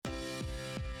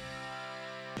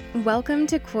Welcome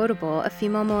to Quotable, a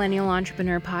female millennial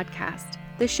entrepreneur podcast,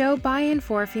 the show by and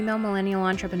for female millennial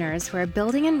entrepreneurs who are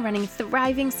building and running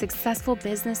thriving, successful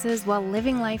businesses while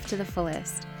living life to the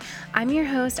fullest. I'm your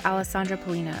host, Alessandra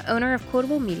Polina, owner of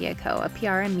Quotable Media Co., a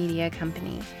PR and media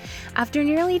company. After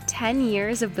nearly 10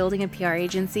 years of building a PR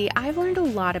agency, I've learned a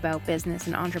lot about business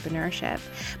and entrepreneurship,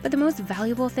 but the most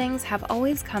valuable things have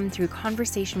always come through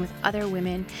conversation with other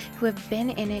women who have been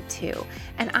in it too,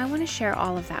 and I want to share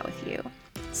all of that with you.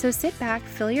 So sit back,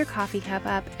 fill your coffee cup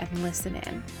up, and listen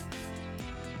in.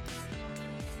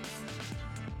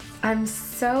 I'm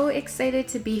so excited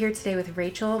to be here today with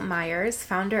Rachael Meyers,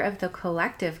 founder of The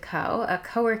Collective Co., a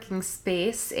co-working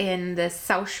space in the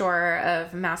South Shore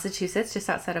of Massachusetts, just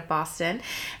outside of Boston.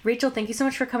 Rachael, thank you so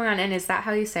much for coming on in. Is that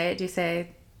how you say it? Do you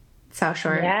say South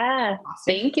Shore? Yeah,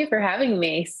 thank you for having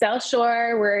me. South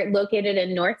Shore, we're located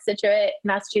in North Situate,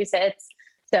 Massachusetts.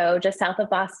 So just south of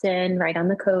Boston, right on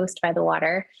the coast by the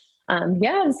water. I'm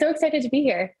so excited to be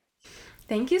here.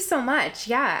 Thank you so much.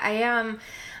 Yeah,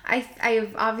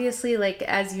 I've obviously, like,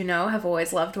 as you know, have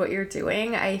always loved what you're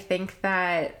doing. I think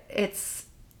that it's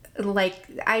like,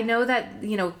 I know that,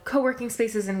 you know, co-working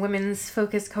spaces and women's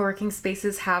focused co-working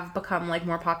spaces have become like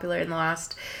more popular in the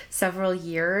last several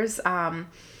years.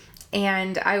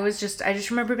 And I just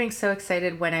remember being so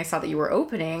excited when I saw that you were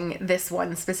opening this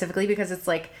one specifically, because it's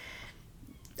like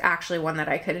actually one that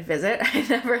I could visit. I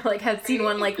never had seen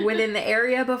one within the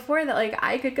area before that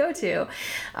I could go to.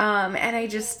 And I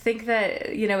just think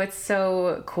that, you know, it's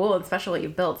so cool and special what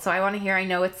you've built. So I want to hear, I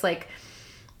know it's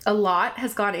a lot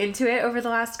has gone into it over the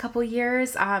last couple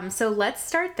years. So let's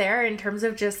start there in terms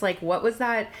of just what was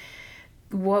that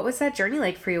journey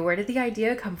like for you? Where did the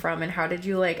idea come from, and how did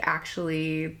you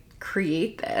actually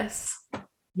create this?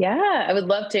 Yeah, I would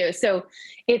love to. So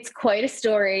it's quite a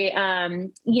story. I'll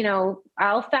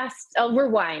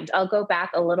rewind. I'll go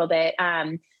back a little bit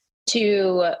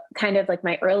to kind of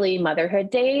my early motherhood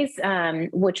days,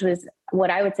 which was what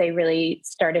I would say really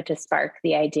started to spark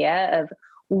the idea of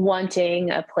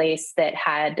wanting a place that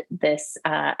had this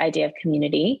idea of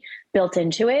community built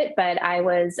into it. But I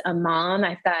was a mom.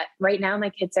 I've got, right now, my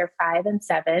kids are 5 and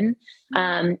 7.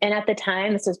 And at the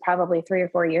time, this was probably 3 or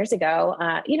 4 years ago,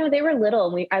 they were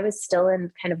little. I was still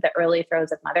in kind of the early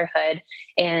throes of motherhood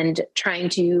and trying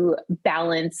to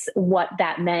balance what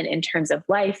that meant in terms of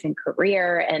life and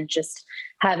career, and just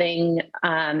having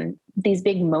these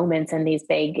big moments and these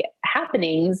big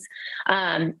happenings.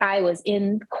 I was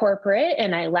in corporate,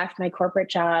 and I left my corporate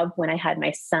job when I had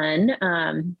my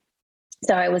son.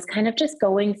 So I was kind of just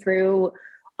going through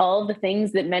all the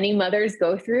things that many mothers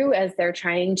go through as they're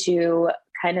trying to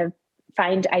kind of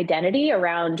find identity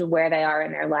around where they are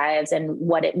in their lives and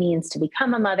what it means to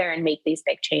become a mother and make these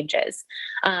big changes.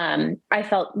 I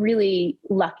felt really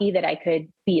lucky that I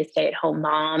could be a stay-at-home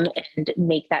mom and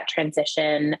make that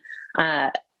transition,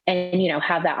 and,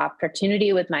 have that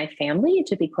opportunity with my family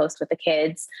to be close with the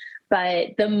kids. But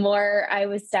the more I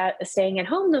was staying at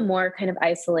home, the more kind of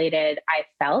isolated I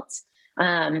felt.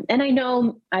 And I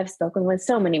know I've spoken with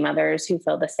so many mothers who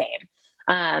feel the same.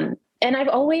 And I've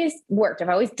always worked, I've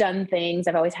always done things.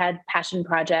 I've always had passion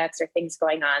projects or things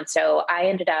going on. So I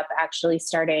ended up actually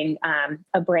starting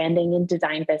a branding and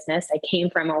design business. I came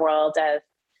from a world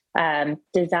of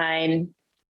design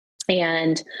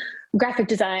and graphic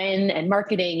design and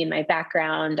marketing. In my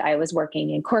background, I was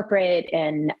working in corporate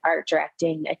and art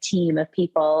directing a team of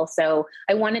people. So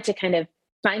I wanted to kind of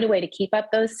find a way to keep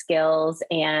up those skills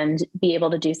and be able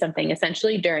to do something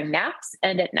essentially during naps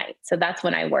and at night. So that's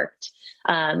when I worked.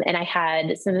 And I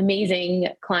had some amazing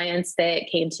clients that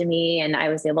came to me, and I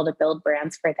was able to build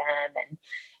brands for them and,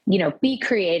 be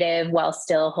creative while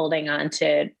still holding on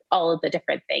to all of the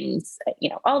different things,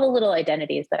 all the little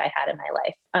identities that I had in my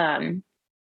life.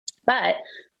 But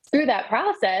through that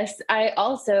process, I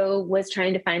also was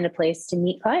trying to find a place to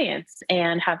meet clients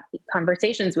and have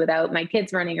conversations without my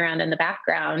kids running around in the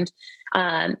background.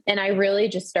 And I really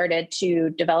just started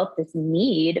to develop this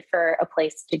need for a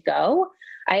place to go.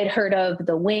 I had heard of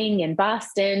the Wing in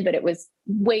Boston, but it was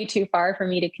way too far for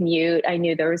me to commute. I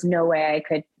knew there was no way I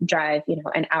could drive,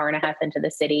 an hour and a half into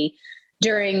the city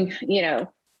during,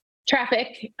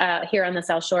 traffic here on the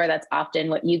South Shore. That's often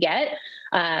what you get.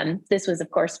 This was, of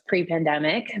course,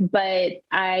 pre-pandemic, but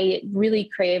I really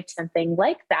craved something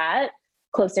like that,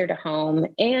 closer to home,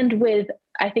 and with,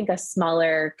 I think, a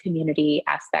smaller community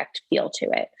aspect feel to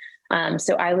it.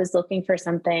 So I was looking for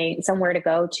somewhere to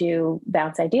go to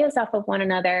bounce ideas off of one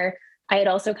another. I had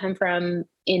also come from,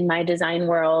 in my design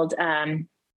world,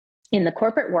 in the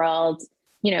corporate world,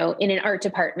 in an art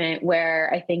department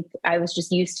where I think I was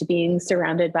just used to being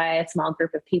surrounded by a small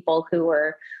group of people who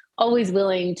were always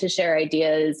willing to share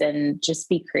ideas and just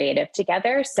be creative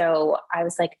together. So I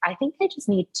was like, I think I just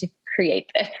need to create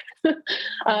this.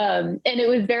 And it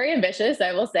was very ambitious,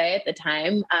 I will say, at the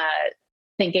time,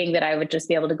 thinking that I would just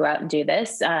be able to go out and do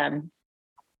this.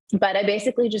 But I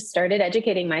basically just started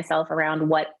educating myself around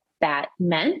what that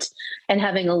meant and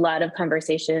having a lot of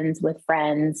conversations with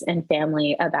friends and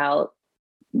family about,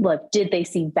 look, did they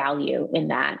see value in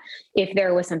that? If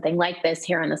there was something like this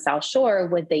here on the South Shore,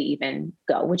 would they even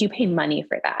go? Would you pay money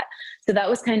for that? So that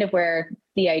was kind of where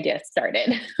the idea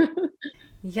started.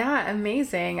 Yeah,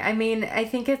 amazing. I mean, I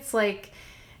think it's like,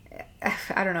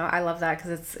 I don't know. I love that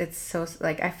because it's so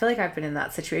like I feel like I've been in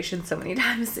that situation so many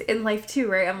times in life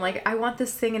too, right? I'm like, I want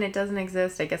this thing and it doesn't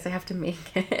exist. I guess I have to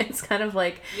make it. It's kind of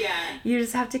like, yeah, you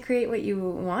just have to create what you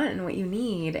want and what you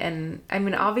need. And I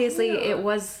mean, obviously it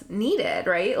was needed,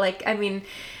 right? Like, I mean,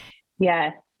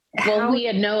 Yeah. Well, how, we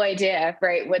had no idea,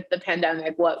 right, with the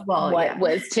pandemic, what yeah.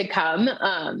 was to come.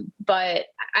 But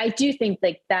I do think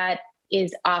like that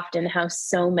is often how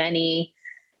so many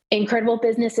incredible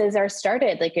businesses are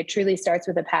started. Like it truly starts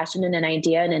with a passion and an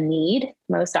idea and a need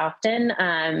most often.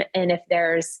 And if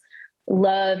there's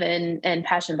love and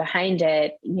passion behind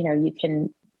it, you know, you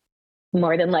can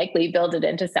more than likely build it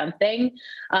into something.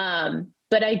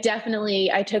 But I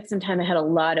took some time. I had a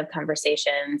lot of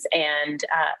conversations, and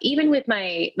even with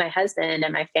my husband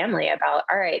and my family about,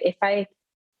 all right, if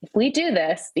we do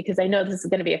this, because I know this is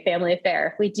going to be a family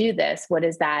affair, if we do this, what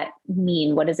does that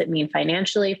mean? What does it mean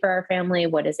financially for our family?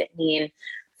 What does it mean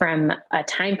from a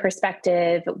time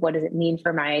perspective? What does it mean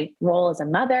for my role as a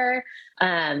mother?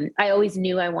 I always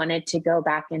knew I wanted to go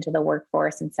back into the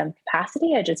workforce in some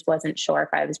capacity. I just wasn't sure if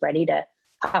I was ready to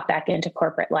hop back into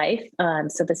corporate life.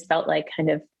 So this felt like kind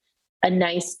of a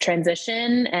nice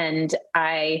transition. And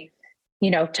I,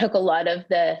 took a lot of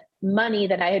the money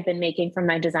that I had been making from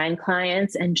my design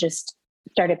clients and just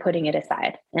started putting it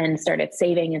aside and started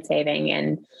saving and saving.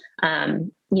 And,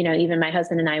 even my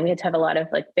husband and I, we had to have a lot of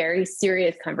like very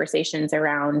serious conversations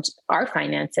around our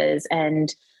finances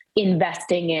and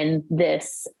investing in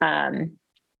this, and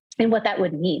what that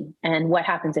would mean and what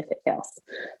happens if it fails.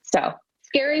 So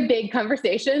scary, big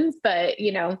conversations, but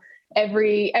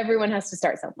everyone has to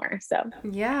start somewhere. So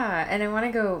Yeah, and I want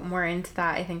to go more into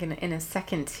that, I think, in a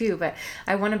second too, but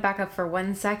I want to back up for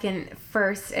 1 second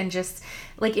first and just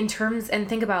like in terms and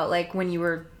think about like when you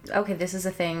were, okay, this is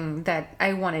a thing that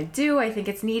I want to do. I think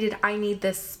it's needed. I need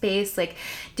this space. Like,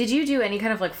 did you do any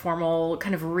kind of like formal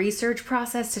kind of research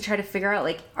process to try to figure out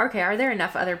like, okay, are there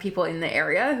enough other people in the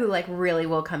area who like really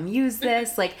will come use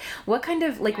this? Like, what kind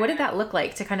of, like, what did that look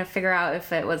like to kind of figure out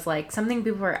if it was like something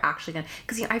people were actually going to,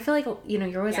 because I feel like,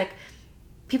 you're always like,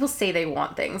 people say they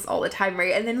want things all the time,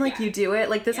 right? And then like you do it.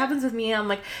 Like this happens with me. I'm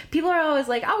like, people are always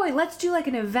like, oh, wait, let's do like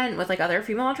an event with like other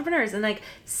female entrepreneurs and like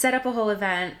set up a whole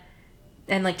event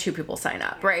and like 2 people sign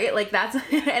up, right? Like that's,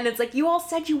 and it's like, you all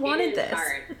said you wanted this.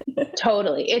 Hard.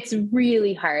 Totally. It's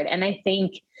really hard. And I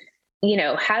think,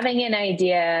 having an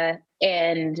idea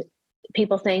and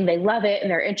people saying they love it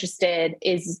and they're interested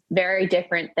is very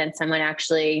different than someone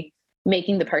actually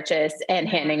making the purchase and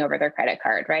handing over their credit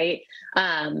card. Right.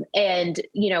 I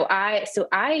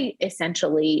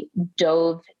essentially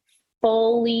dove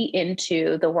fully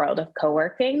into the world of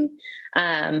co-working.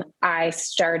 I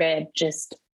started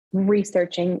just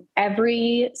researching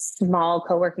every small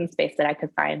co-working space that I could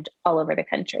find all over the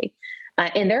country.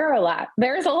 And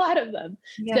there's a lot of them.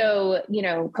 Yeah. So,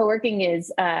 co-working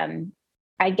is,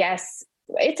 I guess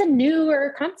it's a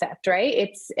newer concept,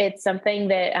 right? It's something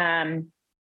that,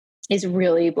 is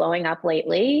really blowing up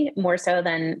lately, more so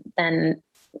than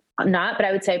not. But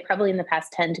I would say probably in the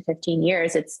past 10 to 15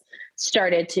 years, it's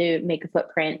started to make a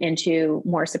footprint into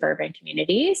more suburban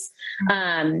communities,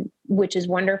 which is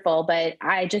wonderful. But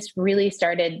I just really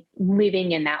started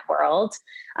living in that world.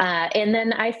 And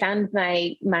then I found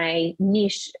my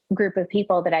niche group of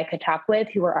people that I could talk with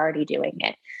who were already doing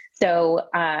it. So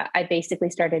I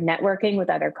basically started networking with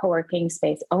other co-working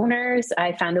space owners.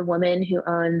 I found a woman who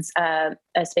owns a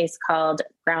space called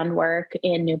Groundwork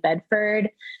in New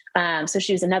Bedford. So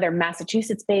she was another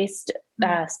Massachusetts-based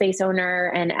space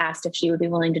owner and asked if she would be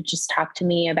willing to just talk to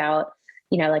me about,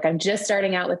 like I'm just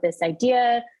starting out with this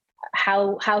idea.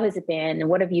 How has it been? And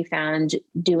what have you found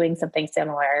doing something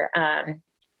similar? And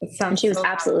she was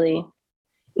absolutely...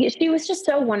 She was just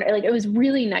so wonderful. Like, it was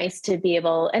really nice to be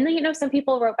able, and then, some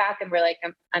people wrote back and were like,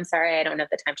 I'm sorry, I don't have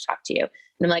the time to talk to you. And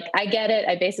I'm like, I get it.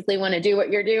 I basically want to do what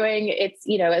you're doing. It's,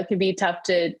 it can be tough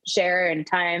to share and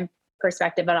time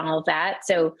perspective on all of that.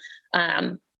 So,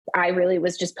 I really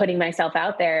was just putting myself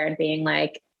out there and being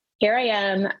like, here I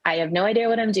am. I have no idea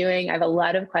what I'm doing. I have a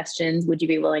lot of questions. Would you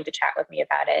be willing to chat with me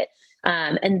about it?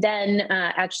 And then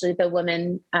actually the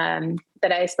woman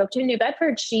that I spoke to in New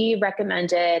Bedford, she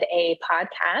recommended a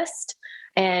podcast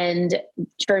and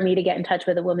for me to get in touch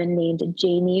with a woman named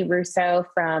Jamie Russo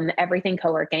from Everything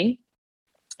Co-working.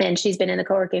 And she's been in the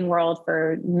co-working world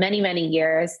for many, many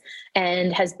years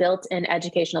and has built an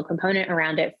educational component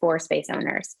around it for space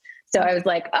owners. So I was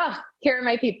like, oh, here are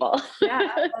my people. Yeah,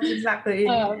 that's exactly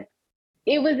what you needed.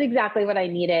 It was exactly what I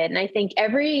needed. And I think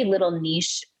every little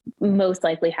niche most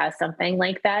likely has something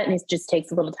like that. And it just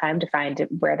takes a little time to find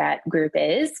where that group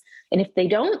is. And if they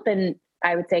don't, then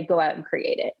I would say go out and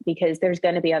create it, because there's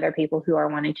going to be other people who are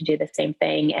wanting to do the same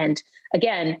thing. And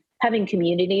again, having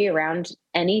community around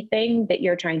anything that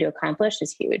you're trying to accomplish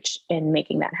is huge in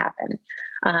making that happen.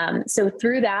 So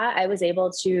through that, I was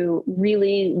able to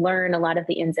really learn a lot of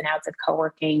the ins and outs of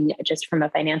co-working just from a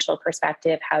financial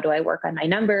perspective. How do I work on my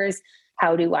numbers?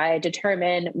 How do I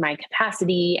determine my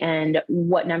capacity and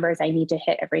what numbers I need to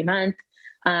hit every month?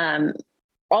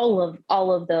 All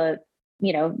of the,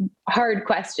 hard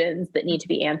questions that need to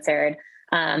be answered.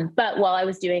 But while I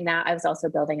was doing that, I was also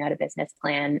building out a business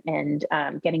plan and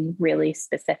getting really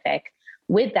specific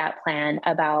with that plan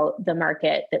about the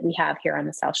market that we have here on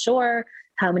the South Shore.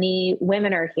 How many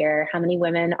women are here? How many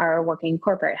women are working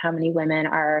corporate? How many women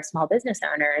are small business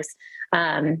owners?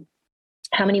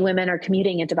 How many women are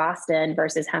commuting into Boston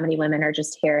versus how many women are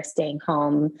just here staying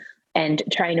home and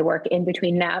trying to work in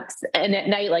between naps and at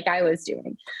night like I was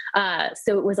doing.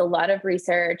 So it was a lot of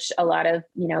research, a lot of,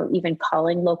 even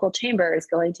calling local chambers,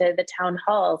 going to the town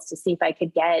halls to see if I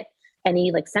could get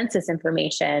any like census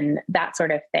information, that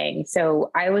sort of thing.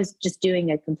 So I was just doing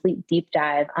a complete deep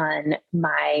dive on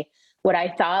what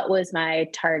I thought was my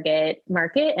target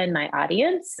market and my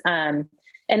audience.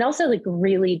 And also like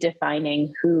really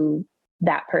defining who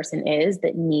that person is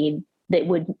that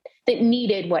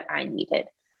needed what I needed.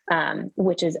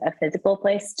 Which is a physical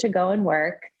place to go and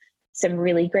work, some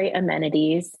really great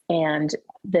amenities, and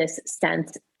this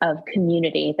sense of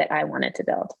community that I wanted to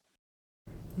build.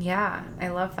 Yeah, I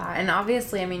love that. And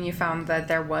obviously, you found that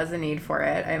there was a need for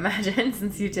it, I imagine,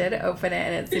 since you did open it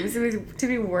and it seems to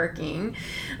be working,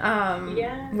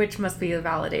 which must be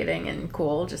validating and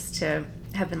cool just to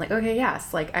have been like, okay,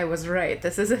 yes, like I was right.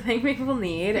 This is a thing people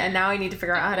need. And now I need to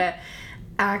figure out how to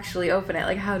actually open it,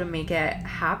 like how to make it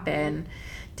happen.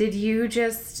 Did you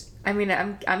just,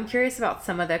 I'm curious about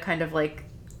some of the kind of like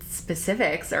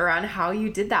specifics around how you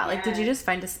did that. Like, did you just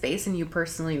find a space and you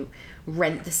personally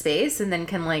rent the space and then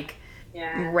can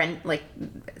rent, like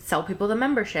sell people the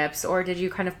memberships? Or did you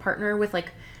kind of partner with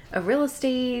like a real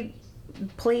estate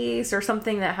place or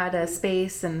something that had a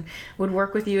space and would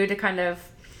work with you to kind of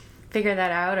figure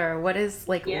that out? Or what is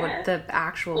what the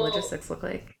actual logistics look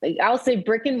like? I'll say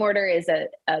brick and mortar is a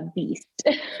beast.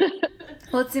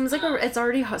 Well, it seems like it's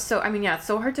already so. It's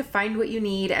so hard to find what you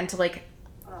need and to like,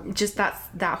 just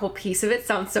that whole piece of it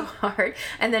sounds so hard.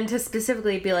 And then to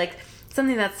specifically be like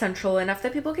something that's central enough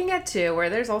that people can get to, where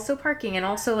there's also parking and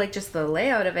also like just the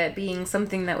layout of it being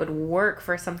something that would work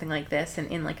for something like this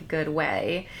and in like a good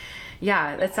way.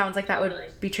 Yeah, it sounds like that would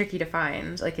be tricky to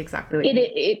find, like exactly what it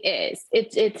is.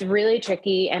 It's really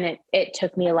tricky, and it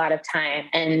took me a lot of time.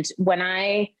 And when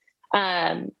I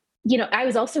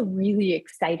was also really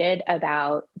excited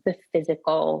about the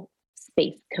physical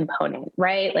space component,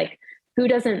 right? Like, who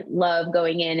doesn't love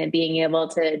going in and being able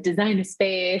to design a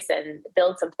space and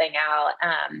build something out?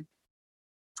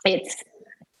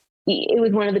 It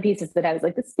was one of the pieces that I was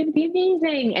like, this is going to be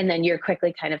amazing. And then you're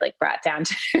quickly kind of like brought down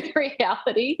to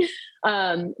reality.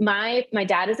 My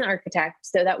dad is an architect,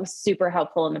 so that was super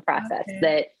helpful in the process.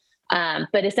 Okay.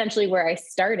 But essentially where I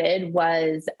started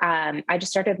was, I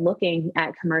just started looking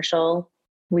at commercial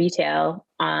retail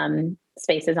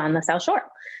spaces on the South Shore.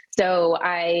 So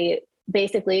I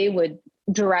basically would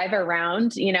drive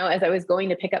around, as I was going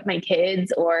to pick up my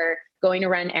kids or going to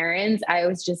run errands. I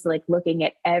was just like looking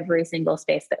at every single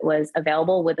space that was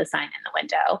available with a sign in the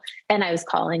window. And I was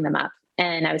calling them up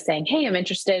and I was saying, hey, I'm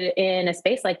interested in a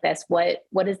space like this. What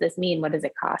does this mean? What does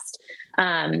it cost?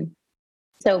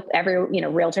 So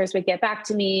realtors would get back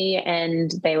to me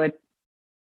and they would,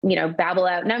 babble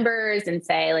out numbers and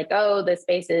say like, oh, the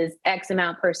space is X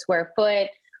amount per square foot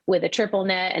with a triple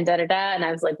net and And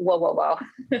I was like, whoa,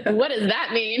 what does that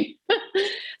mean?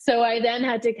 So I then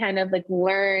had to kind of like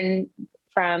learn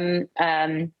from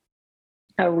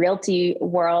a realty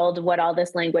world what all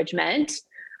this language meant.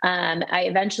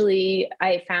 I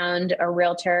found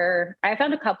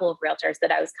a couple of realtors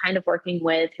that I was kind of working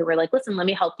with who were like, listen, let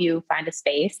me help you find a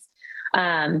space.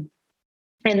 And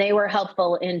they were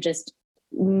helpful in just,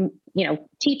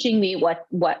 teaching me what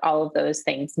all of those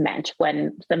things meant.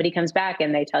 When somebody comes back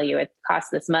and they tell you it costs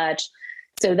this much,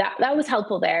 So that was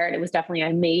helpful there. And it was definitely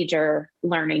a major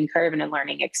learning curve and a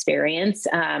learning experience.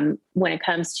 When it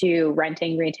comes to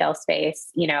renting retail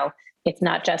space, it's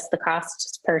not just the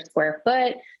cost per square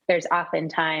foot. There's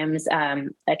oftentimes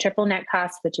a triple net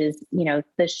cost, which is,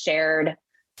 the shared,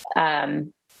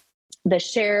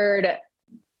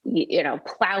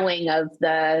 plowing of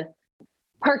the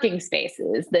parking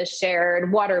spaces, the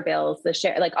shared water bills,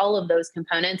 like all of those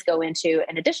components go into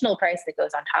an additional price that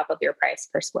goes on top of your price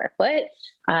per square foot.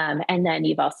 And then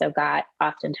you've also got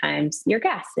oftentimes your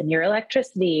gas and your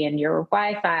electricity and your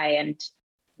Wi-Fi, and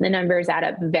the numbers add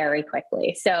up very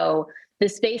quickly. So the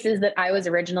spaces that I was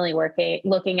originally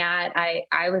looking at,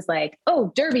 I was like,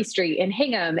 oh, Derby Street in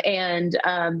Hingham and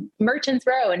Merchants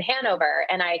Row in Hanover.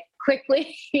 And I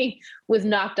quickly was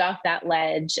knocked off that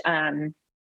ledge.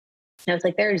 I was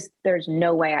like, there's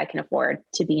no way I can afford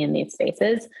to be in these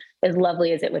spaces, as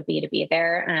lovely as it would be to be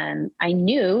there. I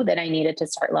knew that I needed to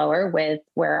start lower with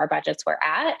where our budgets were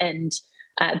at, and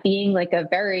being like a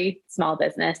very small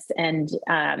business and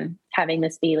having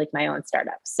this be like my own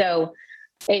startup. So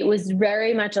it was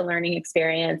very much a learning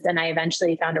experience. And I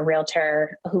eventually found a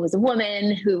realtor who was a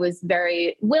woman who was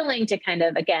very willing to kind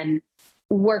of, again,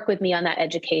 work with me on that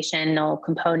educational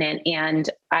component. And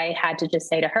I had to just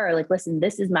say to her, like, listen,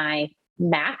 this is my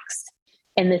max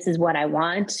and this is what I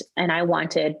want. And I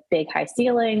wanted big, high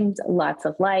ceilings, lots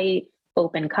of light,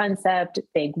 open concept,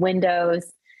 big windows.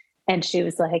 And she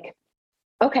was like,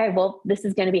 okay, well, this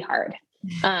is going to be hard.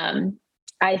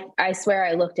 I swear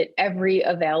I looked at every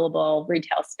available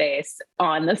retail space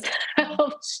on the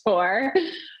South Shore,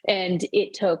 and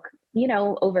it took,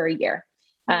 over a year.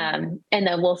 And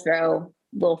then we'll throw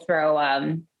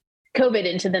COVID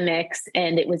into the mix,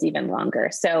 and it was even longer.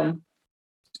 So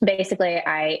basically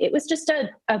it was just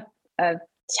a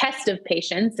test of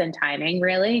patience and timing,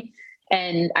 really.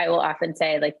 And I will often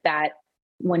say like that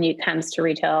when it comes to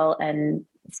retail and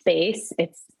space,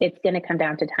 it's going to come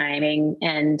down to timing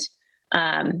and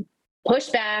push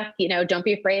back, don't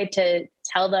be afraid to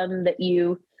tell them that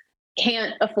you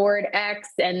can't afford X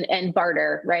and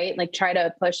barter, right? Like try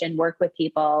to push and work with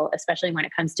people, especially when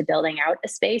it comes to building out a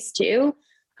space too.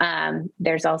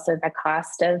 There's also the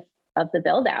cost of the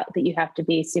build out that you have to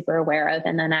be super aware of.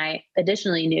 And then I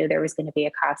additionally knew there was going to be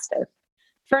a cost of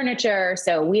furniture.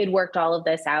 So we had worked all of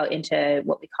this out into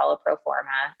what we call a pro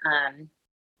forma.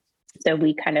 So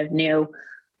we kind of knew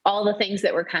all the things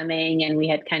that were coming, and we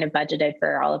had kind of budgeted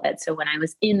for all of it. So when I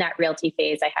was in that realty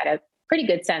phase, I had a pretty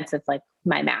good sense of like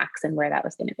my max and where that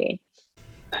was going to be.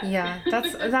 Yeah,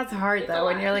 that's hard though,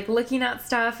 when you're like looking at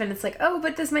stuff and it's like, oh,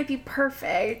 but this might be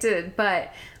perfect,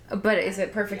 but is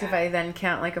it perfect if I then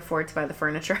can't like afford to buy the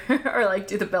furniture or like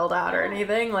do the build out or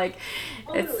anything? Like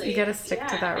it's, you got to stick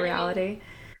to that reality.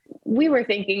 We were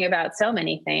thinking about so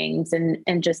many things,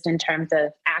 and just in terms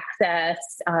of access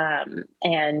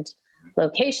and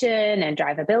location and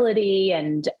drivability.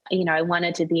 And, I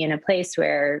wanted to be in a place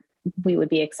where we would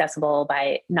be accessible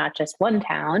by not just one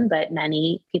town, but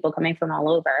many people coming from all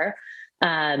over.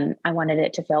 I wanted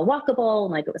it to feel walkable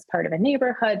and like it was part of a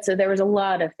neighborhood. So there was a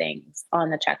lot of things on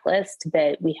the checklist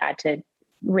that we had to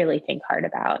really think hard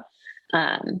about.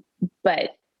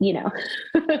 But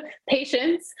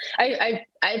patience. I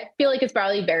feel like it's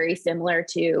probably very similar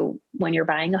to when you're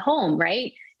buying a home,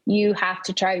 right? You have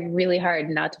to try really hard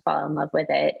not to fall in love with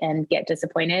it and get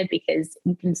disappointed, because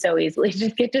you can so easily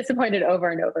just get disappointed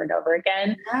over and over and over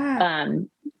again. Yeah.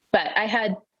 But I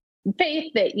had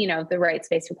faith that, the right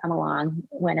space would come along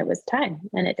when it was time,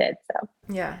 and it did. So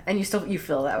yeah. And you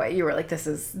feel that way. You were like, this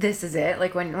is it.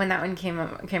 Like when that one came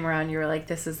around, you were like,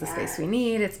 this is the space we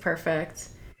need. It's perfect.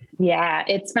 Yeah.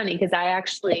 It's funny because I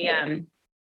actually, I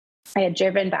had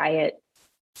driven by it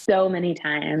so many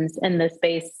times, and the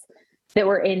space that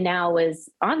we're in now was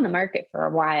on the market for a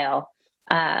while.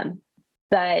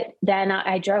 But then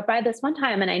I drove by this one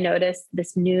time and I noticed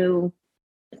this new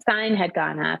sign had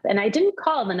gone up, and I didn't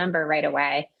call the number right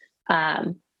away. I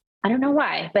don't know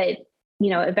why, but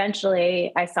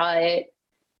eventually I saw it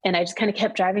and I just kind of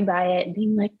kept driving by it and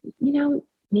being like,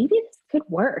 maybe this could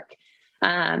work.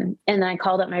 And then I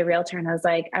called up my realtor and I was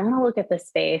like, I want to look at this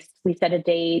space. We set a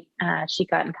date. She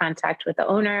got in contact with the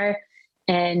owner,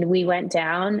 and we went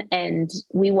down and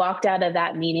we walked out of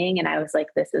that meeting, and I was like,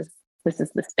 this is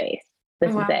the space.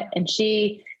 This is it. And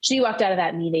she walked out of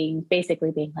that meeting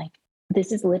basically being like,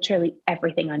 this is literally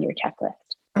everything on your checklist.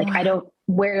 Like, I don't,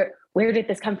 where did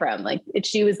this come from? Like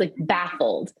she was like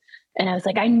baffled. And I was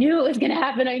like, I knew it was going to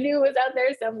happen. I knew it was out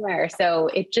there somewhere. So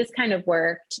it just kind of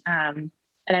worked. And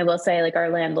I will say, like, our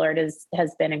landlord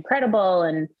has been incredible.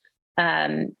 And,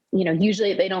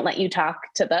 usually they don't let you talk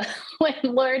to the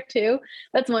landlord too.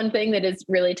 That's one thing that is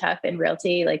really tough in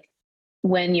realty. Like,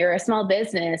 when you're a small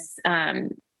business,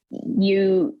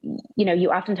 you know,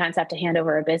 you oftentimes have to hand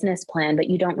over a business plan, but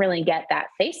you don't really get that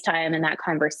face time and that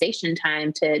conversation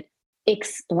time to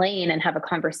explain and have a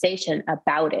conversation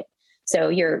about it. So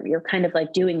you're kind of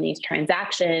like doing these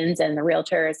transactions and the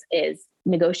realtor is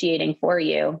negotiating for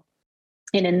you.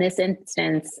 And in this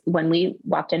instance, when we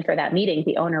walked in for that meeting,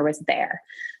 the owner was there.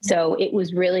 So it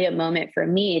was really a moment for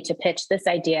me to pitch this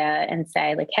idea and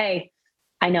say like, hey,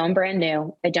 I know I'm brand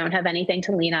new. I don't have anything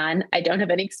to lean on. I don't have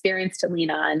any experience to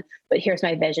lean on, but here's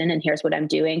my vision and here's what I'm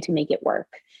doing to make it work.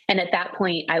 And at that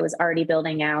point, I was already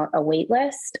building out a wait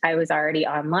list. I was already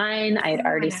online. I had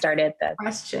already started the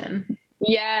question.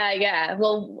 Yeah.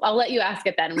 Well, I'll let you ask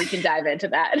it then and we can dive into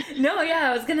that. No,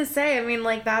 yeah, I was going to say, I mean,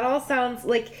 like that all sounds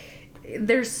like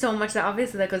there's so much that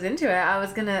obviously that goes into it.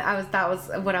 That was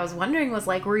what I was wondering was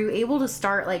like, were you able to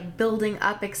start like building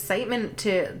up excitement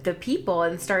to the people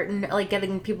and start like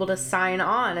getting people to sign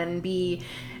on and be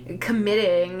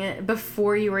committing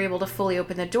before you were able to fully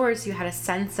open the doors? So you had a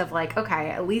sense of like,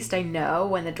 okay, at least I know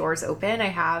when the doors open, I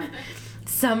have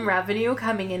some revenue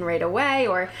coming in right away,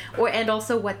 or and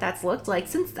also what that's looked like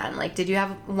since then. Like, did you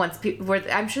have once people where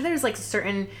I'm sure there's like a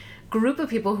certain group of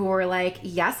people who were like,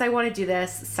 yes, I want to do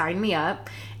this, sign me up,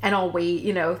 and I'll wait,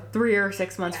 3 or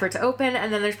 6 months for it to open.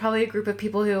 And then there's probably a group of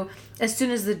people who, as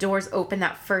soon as the doors open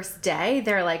that first day,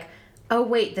 they're like, oh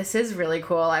wait, this is really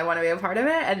cool, I want to be a part of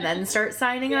it, and then start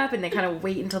signing up, and they kind of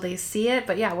wait until they see it.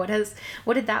 But yeah, what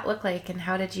did that look like, and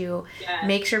how did you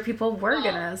make sure people were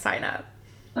gonna sign up?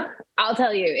 I'll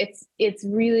tell you, it's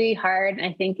really hard. And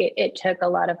I think it took a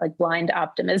lot of like blind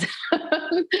optimism.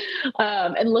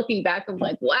 And looking back, I'm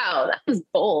like, wow, that was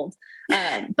bold.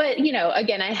 But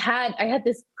again, I had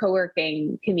this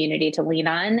co-working community to lean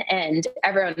on, and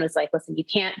everyone was like, listen, you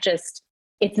can't just,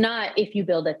 it's not if you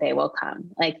build it, they will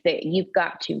come. Like you've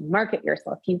got to market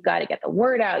yourself. You've got to get the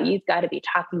word out. You've got to be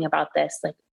talking about this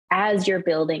like as you're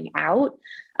building out.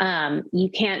 You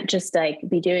can't just like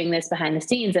be doing this behind the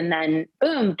scenes and then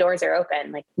boom, doors are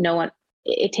open. Like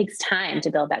it takes time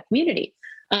to build that community.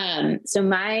 So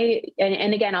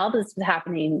and again, all this was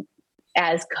happening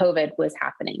as COVID was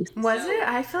happening. Was it?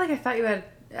 I feel like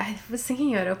I was thinking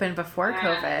you had opened before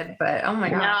COVID, but oh my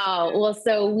gosh. No. Well,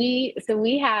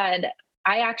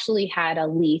 I actually had a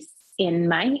lease in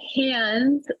my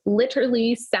hands,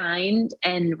 literally signed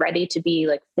and ready to be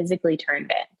like physically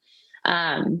turned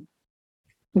in.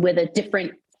 With a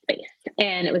different space.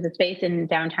 And it was a space in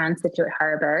downtown Situate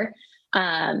Harbor.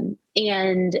 And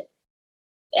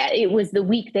it was the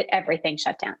week that everything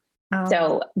shut down. Oh.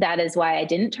 So that is why I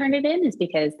didn't turn it in, is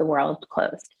because the world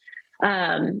closed.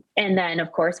 And then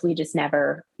of course we just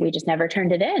never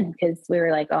turned it in, because we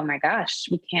were like, oh my gosh,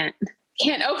 we can't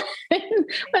open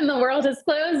when the world is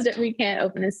closed, and we can't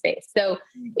open a space. So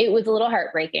it was a little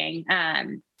heartbreaking.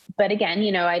 But again,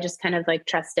 I just kind of like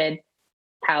trusted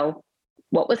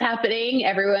what was happening.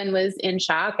 Everyone was in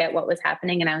shock at what was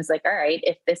happening. And I was like, all right,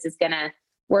 if this is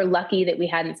we're lucky that we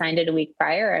hadn't signed it a week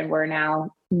prior, and we're now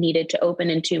needed to open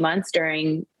in 2 months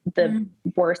during the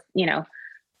worst, an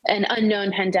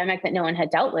unknown pandemic that no one had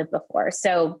dealt with before.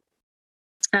 So,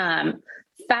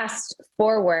 fast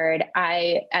forward,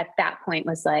 I, at that point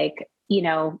was like,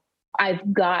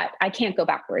 I can't go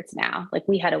backwards now. Like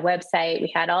we had a website,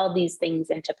 we had all these things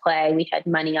into play, we had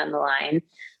money on the line.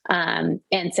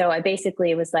 And so I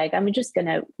basically was like, I'm just going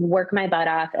to work my butt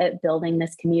off at building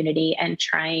this community and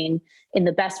trying in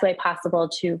the best way possible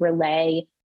to relay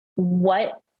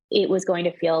what it was going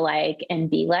to feel like and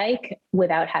be like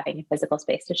without having a physical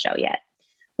space to show yet,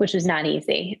 which was not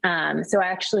easy. So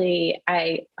actually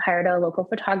I hired a local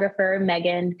photographer,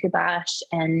 Megan Kubash,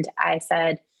 and I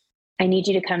said, I need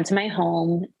you to come to my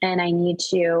home and I need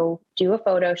to do a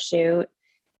photo shoot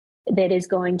that is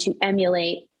going to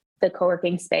emulate the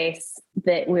co-working space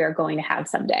that we are going to have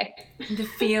someday. The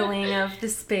feeling of the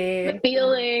space. The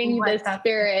feeling, the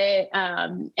spirit.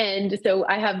 And so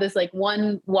I have this like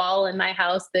one wall in my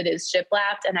house that is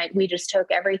shiplapped, and we just took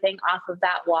everything off of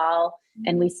that wall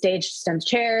and we staged some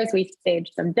chairs, we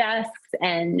staged some desks,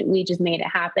 and we just made it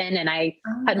happen. And I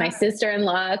had my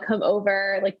sister-in-law come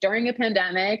over like during a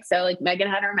pandemic. So like Megan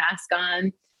had her mask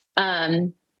on.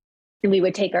 And we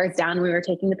would take ours down when we were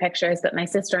taking the pictures, but my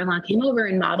sister-in-law came over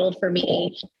and modeled for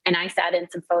me, and I sat in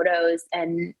some photos,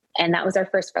 and that was our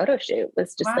first photo shoot,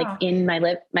 was just like in my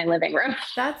living room.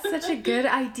 That's such a good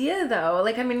idea though.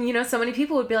 Like, I mean, so many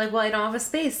people would be like, well, I don't have a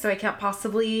space, so I can't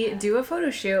possibly do a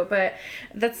photo shoot, but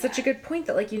that's such a good point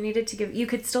that like you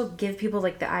could still give people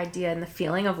like the idea and the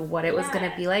feeling of what it was going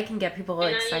to be like and get people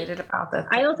excited about this.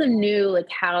 I also knew like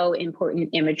how important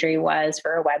imagery was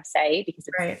for a website, because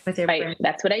it's,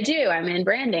 that's what I do. I'm in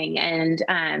branding. And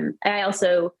I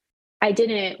also I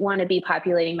didn't want to be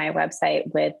populating my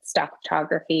website with stock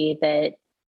photography that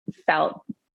felt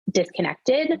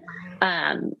disconnected.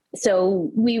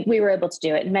 So we were able to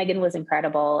do it. And Megan was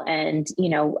incredible. And,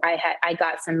 I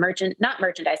got some not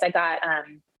merchandise. I got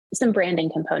some branding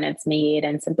components made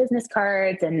and some business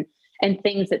cards and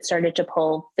things that started to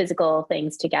pull physical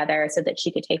things together so that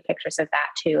she could take pictures of that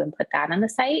too and put that on the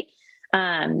site.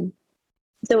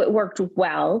 So it worked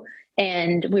well.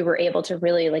 And we were able to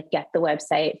really get the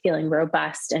website feeling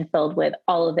robust and filled with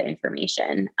all of the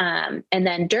information. And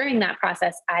then during that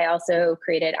process, I also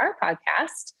created our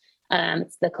podcast.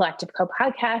 It's the Collective Co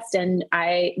podcast. And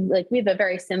we have a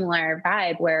very similar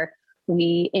vibe where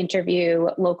we interview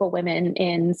local women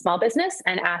in small business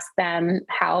and ask them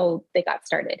how they got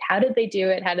started. How did they do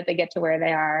it? How did they get to where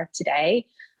they are today?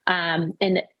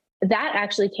 And that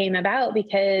actually came about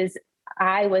because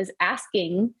I was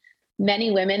asking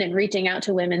many women and reaching out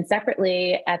to women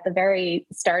separately at the very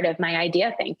start of my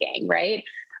idea thinking, right?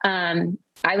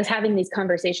 I was having these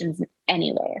conversations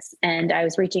anyways, and I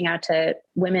was reaching out to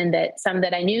women some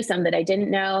that I knew, some that I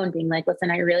didn't know, and being like, listen,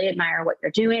 I really admire what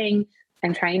you're doing.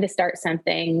 I'm trying to start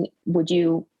something. Would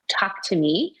you talk to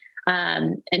me?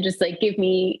 And just give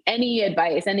me any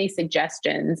advice, any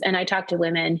suggestions. And I talked to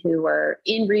women who were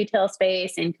in retail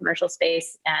space, in commercial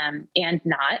space, and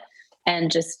not.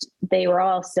 And they were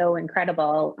all so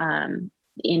incredible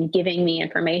in giving me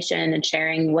information and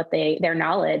sharing their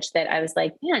knowledge that I was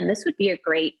like, man, this would be a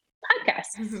great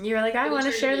podcast. You're like, I want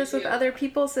to share this with other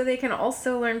people so they can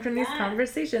also learn from these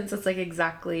conversations. It's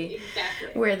exactly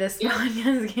where this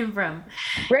podcast came from.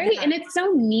 Right. Yeah. And it's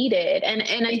so needed. And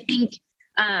I think,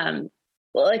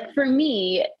 for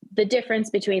me, the difference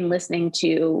between listening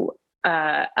to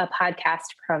a podcast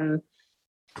from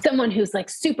someone who's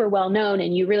super well known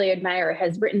and you really admire,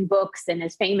 has written books and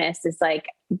is famous, is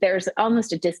there's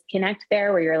almost a disconnect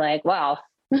there where you're like, well,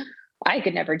 I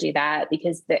could never do that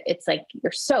because it's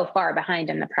you're so far behind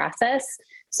in the process.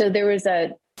 So there was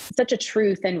such a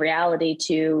truth and reality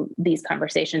to these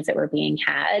conversations that were being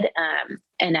had.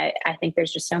 And I think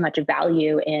there's just so much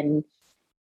value in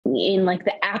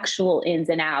the actual ins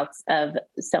and outs of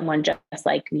someone just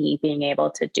like me being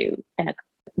able to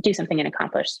do something and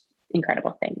accomplish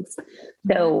incredible things.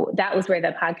 So that was where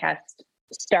the podcast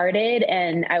started.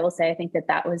 And I will say, I think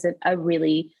that was a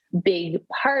really big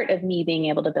part of me being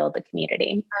able to build the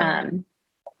community.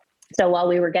 So while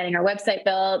we were getting our website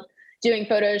built, doing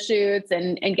photo shoots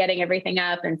and getting everything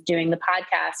up and doing the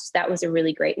podcast, that was a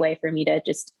really great way for me to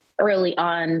just early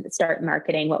on start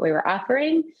marketing what we were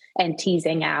offering and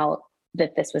teasing out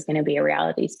that this was going to be a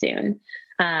reality soon.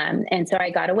 And so I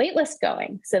got a wait list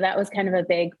going. So that was kind of a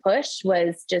big push,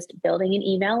 was just building an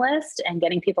email list and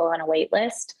getting people on a wait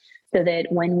list so that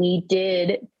when we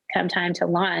did come time to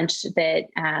launch, that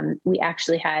we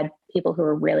actually had people who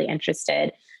were really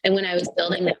interested. And when I was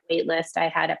building that wait list, I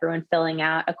had everyone filling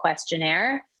out a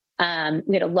questionnaire.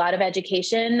 We had a lot of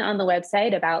education on the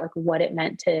website about what it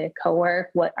meant to co-work,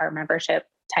 what our membership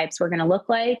types were going to look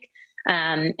like.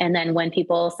 And then when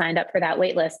people signed up for that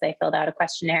wait list, they filled out a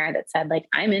questionnaire that said,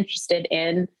 I'm interested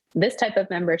in this type of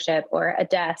membership or a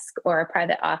desk or a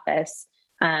private office.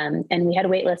 And we had a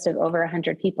wait list of over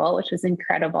 100 people, which was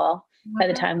incredible by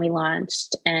the time we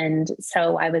launched. And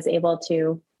so I was able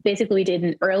to we did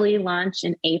an early launch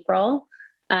in April,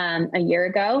 a year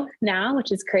ago now,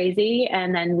 which is crazy.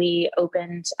 And then we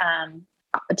opened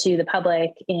to the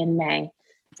public in May.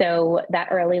 So that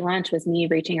early launch was me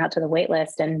reaching out to the wait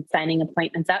list and signing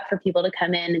appointments up for people to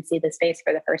come in and see the space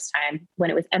for the first time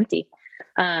when it was empty.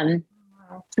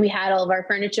 We had all of our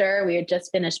furniture. We had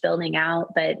just finished building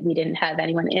out, but we didn't have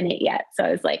anyone in it yet. So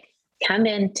I was like, come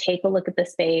in, take a look at the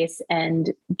space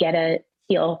and get a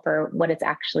feel for what it's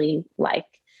actually like.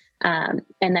 And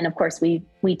then of course we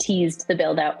teased the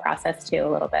build out process too a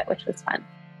little bit, which was fun.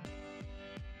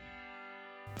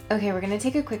 Okay, we're going to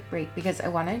take a quick break because I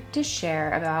wanted to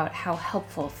share about how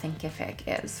helpful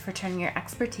Thinkific is for turning your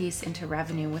expertise into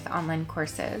revenue with online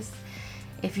courses.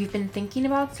 If you've been thinking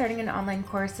about starting an online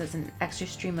course as an extra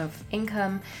stream of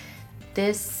income,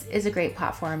 this is a great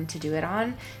platform to do it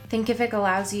on. Thinkific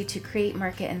allows you to create,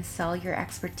 market, and sell your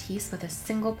expertise with a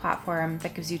single platform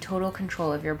that gives you total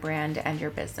control of your brand and your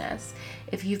business.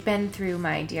 If you've been through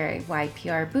my DIY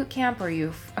PR bootcamp or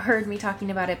you've heard me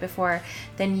talking about it before,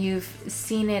 then you've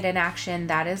seen it in action.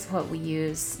 That is what we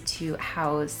use to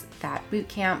house that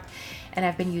bootcamp. and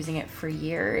I've been using it for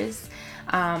years.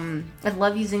 I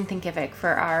love using Thinkific for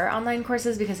our online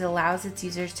courses because it allows its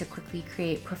users to quickly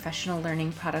create professional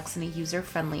learning products in a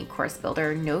user-friendly course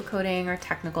builder. No coding or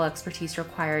technical expertise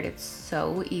required. It's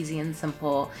so easy and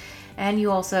simple. And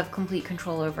you also have complete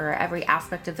control over every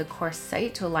aspect of the course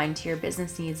site to align to your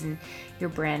business needs and your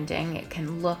branding. It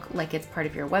can look like it's part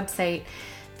of your website.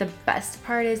 The best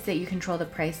part is that you control the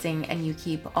pricing and you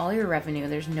keep all your revenue.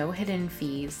 There's no hidden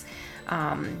fees.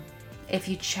 If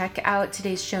you check out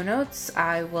today's show notes,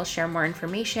 I will share more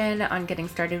information on getting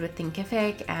started with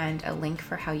Thinkific and a link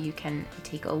for how you can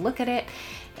take a look at it.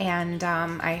 And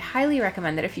I highly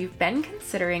recommend that if you've been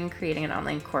considering creating an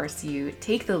online course, you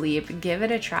take the leap, give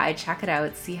it a try, check it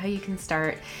out, see how you can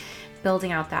start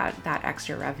building out that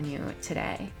extra revenue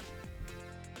today.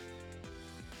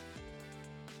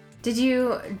 Do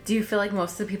you feel like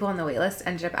most of the people on the wait list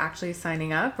ended up actually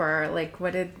signing up, or like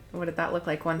what did that look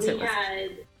like once it was?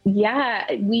 Yeah,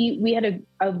 we had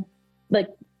a like,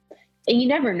 and you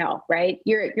never know, right?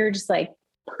 You're just like,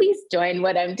 please join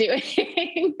what I'm doing.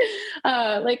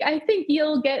 Like, I think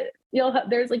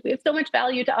there's like, we have so much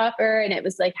value to offer. And it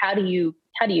was like, how do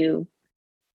you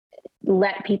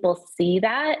let people see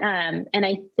that? And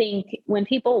I think when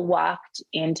people walked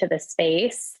into the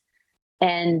space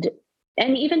and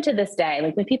even to this day,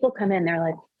 like when people come in, they're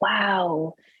like,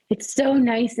 wow, it's so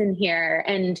nice in here.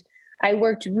 And I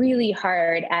worked really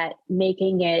hard at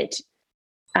making it,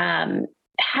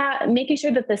 making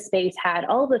sure that the space had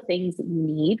all the things that you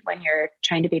need when you're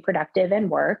trying to be productive and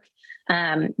work.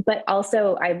 But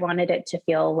also I wanted it to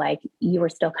feel like you were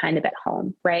still kind of at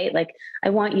home, right? Like I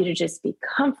want you to just be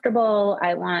comfortable.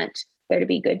 I want there to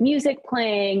be good music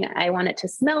playing. I want it to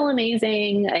smell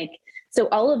amazing. So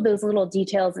all of those little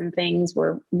details and things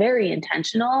were very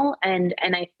intentional. And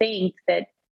I think that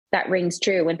rings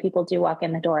true when people do walk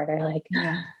in the door. They're like,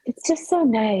 yeah, it's just so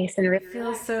nice and it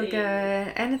feels so good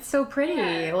and it's so pretty.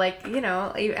 Yeah. Like,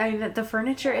 I mean, the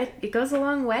furniture, it goes a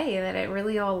long way that it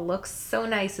really all looks so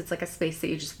nice. It's like a space that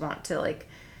you just want to like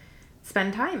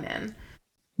spend time in.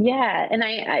 Yeah.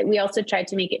 And we also tried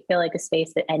to make it feel like a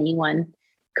space that anyone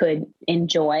could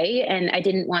enjoy. And I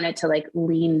didn't want it to like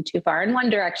lean too far in one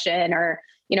direction, or,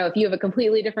 if you have a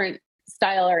completely different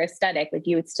style or aesthetic, like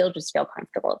you would still just feel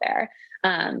comfortable there.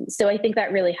 So I think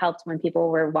that really helped when people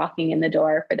were walking in the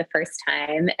door for the first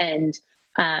time. And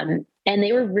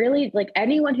they were really like,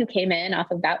 anyone who came in off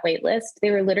of that wait list,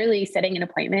 they were literally setting an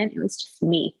appointment. It was just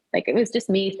me. Like, it was just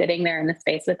me sitting there in the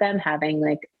space with them, having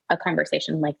like a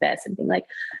conversation like this and being like,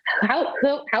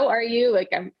 how are you? Like,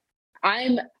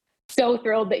 I'm so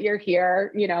thrilled that you're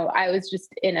here. I was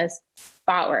just in a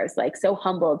spot where I was like so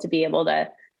humbled to be able to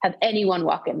have anyone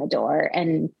walk in the door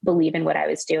and believe in what I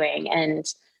was doing. And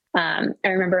I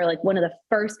remember like one of the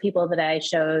first people that I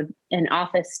showed an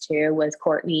office to was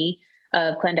Courtney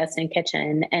of Clandestine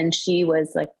Kitchen. And she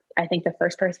was like, I think the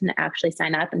first person to actually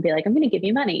sign up and be like, I'm going to give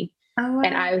you money. Oh, wow.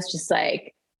 And I was just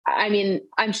like, I mean,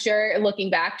 I'm sure looking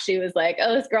back, she was like,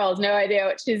 oh, this girl has no idea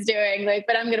what she's doing. Like,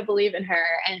 but I'm going to believe in her.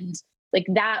 And like,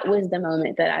 that was the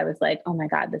moment that I was like, oh my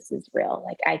God, this is real.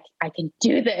 Like, I can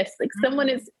do this. Like, someone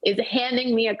is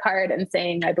handing me a card and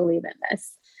saying, I believe in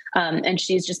this. And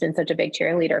she's just been such a big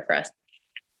cheerleader for us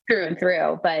through and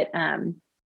through. But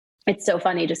it's so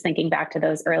funny just thinking back to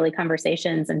those early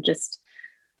conversations and just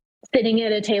sitting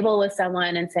at a table with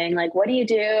someone and saying like, what do you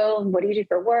do? What do you do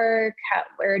for work?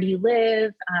 Where do you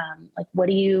live? Like, what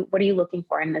are you looking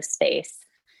for in this space?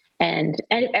 And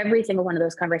every single one of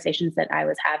those conversations that I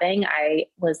was having, I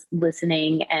was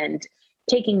listening and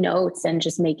taking notes and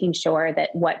just making sure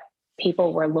that what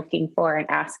people were looking for and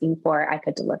asking for, I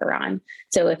could deliver on.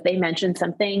 So if they mentioned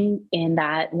something in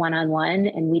that one-on-one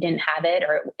and we didn't have it,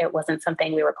 or it wasn't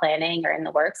something we were planning or in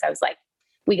the works, I was like,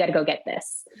 we got to go get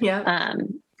this. Yeah.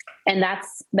 And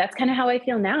that's kind of how I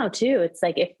feel now too. It's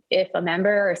like, if a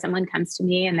member or someone comes to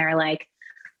me and they're like,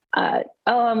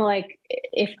 I'm like,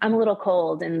 if I'm a little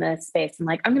cold in the space, I'm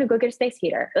like, I'm going to go get a space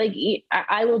heater. Like,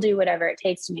 I will do whatever it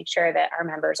takes to make sure that our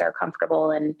members are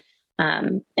comfortable and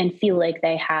feel like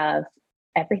they have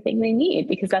everything they need,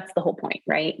 because that's the whole point,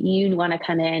 right? You want to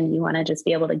come in, you want to just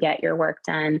be able to get your work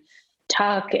done,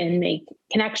 talk and make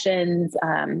connections,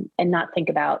 and not think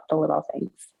about the little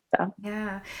things. So,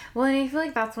 yeah. Well, and I feel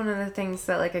like that's one of the things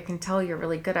that like I can tell you're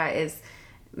really good at is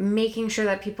making sure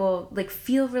that people like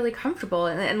feel really comfortable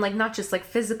and like not just like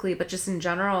physically, but just in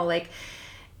general. Like,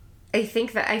 I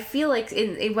think that I feel like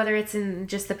in whether it's in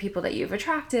just the people that you've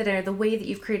attracted or the way that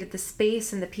you've created the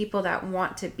space and the people that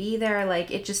want to be there, like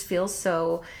it just feels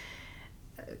so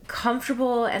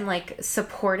comfortable and like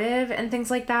supportive and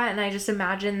things like that. And I just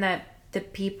imagine that the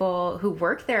people who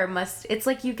work there it's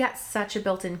like you get such a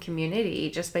built-in community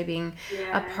just by being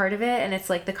a part of it. And it's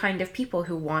like the kind of people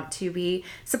who want to be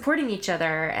supporting each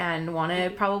other and want to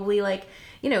probably like,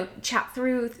 you know, chat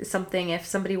through something if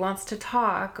somebody wants to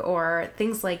talk or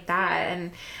things like that.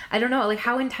 And I don't know, like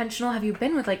how intentional have you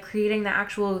been with like creating the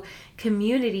actual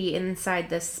community inside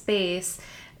this space?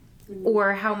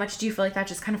 Or how much do you feel like that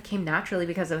just kind of came naturally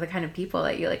because of the kind of people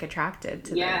that you like attracted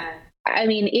to I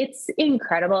mean, it's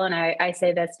incredible. And I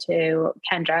say this to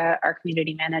Kendra, our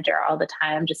community manager, all the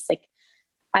time. Just like,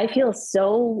 I feel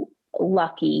so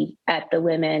lucky at the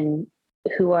women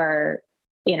who are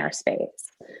in our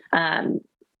space. I'm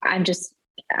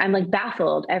like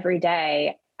baffled every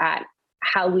day at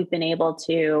how we've been able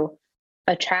to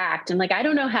attract. And like, I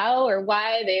don't know how or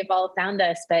why they've all found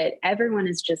us, but everyone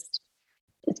is just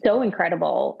so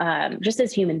incredible, just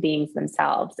as human beings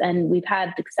themselves. And we've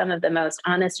had some of the most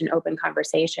honest and open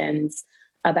conversations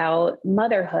about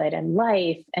motherhood and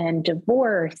life and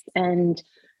divorce and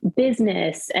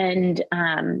business. And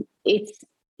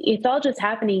it's all just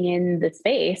happening in the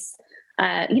space.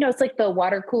 You know, it's like the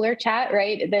water cooler chat,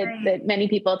 right? That many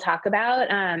people talk about.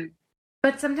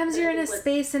 But sometimes you're in a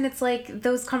space and it's like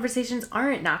those conversations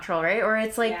aren't natural, right? Or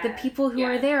it's like the people who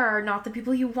are there are not the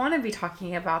people you want to be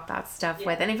talking about that stuff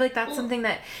with. And I feel like that's something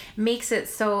that makes it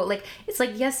so like, it's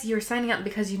like, yes, you're signing up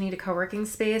because you need a co-working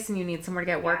space and you need somewhere to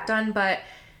get work done, but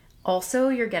also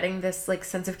you're getting this like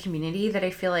sense of community that I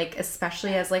feel like,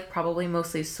 especially as like probably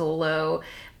mostly solo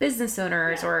business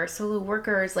owners or solo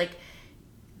workers, like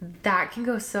that can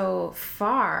go so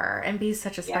far and be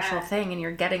such a special thing. And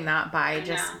you're getting that by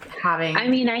just having, I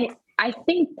mean, I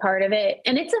think part of it,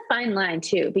 and it's a fine line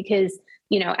too, because,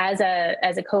 you know, as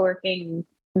a co-working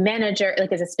manager,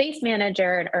 like as a space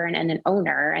manager or an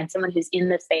owner and someone who's in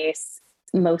the space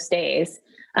most days.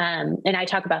 And I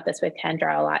talk about this with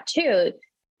Kendra a lot too,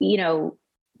 you know,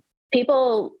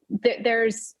 people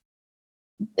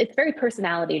it's very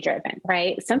personality driven,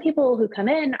 right? Some people who come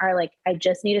in are like, I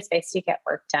just need a space to get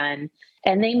work done.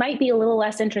 And they might be a little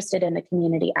less interested in the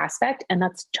community aspect. And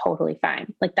that's totally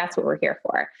fine. Like that's what we're here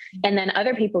for. And then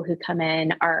other people who come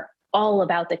in are all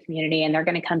about the community and they're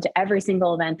going to come to every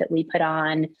single event that we put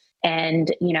on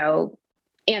and, you know,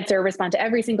 respond to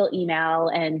every single email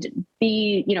and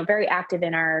be, you know, very active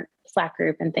in our Slack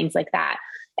group and things like that.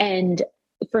 And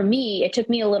for me, it took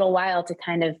me a little while to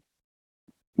kind of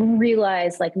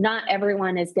realize like not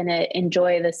everyone is going to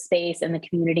enjoy the space and the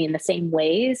community in the same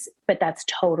ways, but that's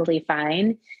totally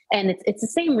fine. And it's the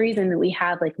same reason that we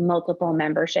have like multiple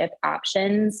membership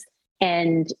options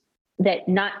and that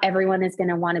not everyone is going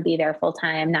to want to be there full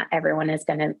time. Not everyone is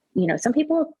going to, you know, some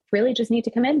people really just need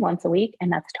to come in once a week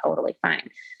and that's totally fine.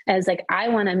 As like, I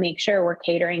want to make sure we're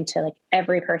catering to like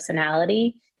every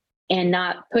personality and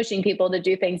not pushing people to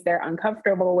do things they're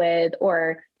uncomfortable with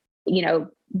or, you know,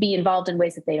 be involved in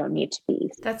ways that they don't need to be.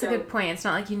 That's a good point. It's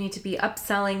not like you need to be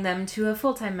upselling them to a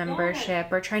full-time membership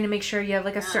or trying to make sure you have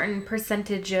like a certain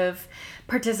percentage of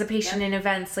participation in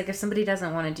events. Like if somebody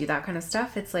doesn't want to do that kind of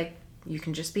stuff, it's like you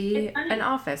can just be an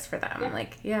office for them.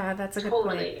 Like, yeah, that's a good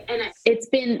point.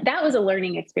 And that was a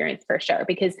learning experience for sure,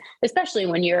 because especially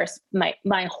when you're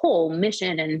my whole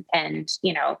mission and,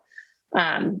 you know,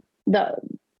 the,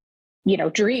 you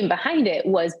know, dream behind it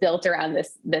was built around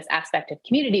this aspect of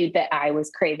community that I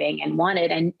was craving and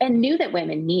wanted and knew that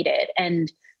women needed.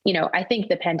 And, you know, I think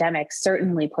the pandemic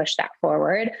certainly pushed that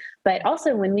forward, but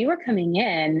also when we were coming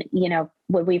in, you know,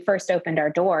 when we first opened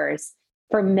our doors,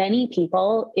 for many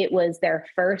people, it was their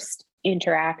first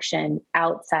interaction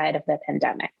outside of the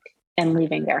pandemic and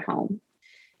leaving their home.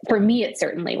 For me, it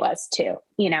certainly was too.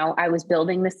 You know, I was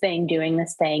building this thing, doing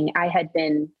this thing.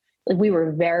 We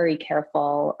were very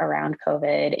careful around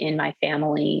COVID in my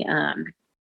family,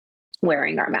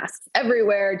 wearing our masks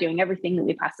everywhere, doing everything that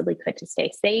we possibly could to stay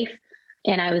safe.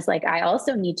 And I was like, I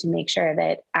also need to make sure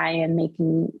that I am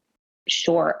making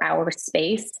sure our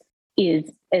space is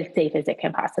as safe as it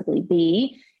can possibly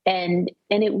be. And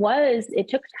it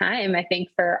took time, I think,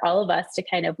 for all of us to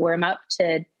kind of warm up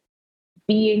to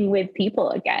being with people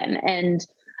again. And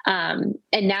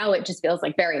now it just feels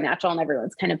like very natural and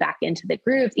everyone's kind of back into the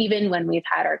groove. Even when we've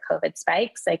had our COVID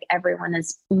spikes, like everyone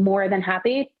is more than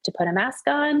happy to put a mask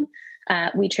on.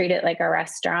 We treat it like a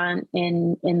restaurant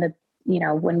in the, you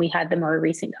know, when we had the more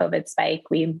recent COVID spike,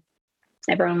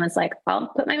 everyone was like, I'll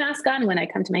put my mask on when I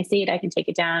come to my seat, I can take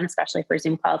it down, especially for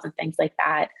Zoom calls and things like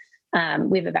that.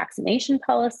 We have a vaccination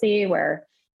policy where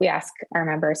we ask our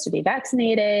members to be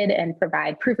vaccinated and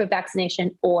provide proof of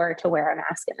vaccination or to wear a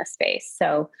mask in the space.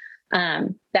 So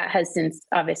that has since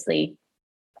obviously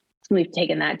we've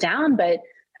taken that down, but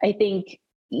I think,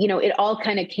 it all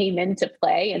kind of came into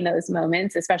play in those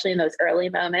moments, especially in those early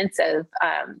moments of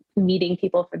meeting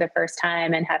people for the first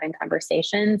time and having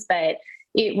conversations. But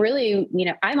it really,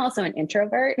 I'm also an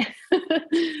introvert,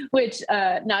 which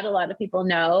not a lot of people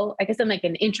know. I guess I'm like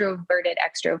an introverted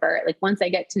extrovert. Like once I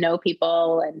get to know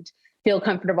people and feel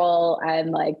comfortable,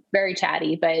 I'm like very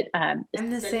chatty, but I'm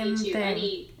the same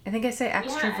thing. I think I say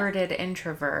extroverted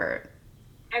introvert.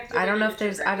 I don't know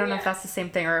if I don't know if that's the same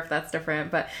thing or if that's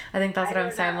different, but I think that's what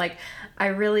I'm saying. Like, I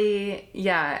really,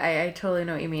 yeah, I totally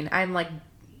know what you mean. I'm like,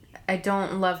 I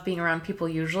don't love being around people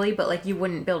usually, but like you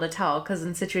wouldn't be able to tell because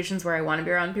in situations where I want to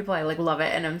be around people, I like love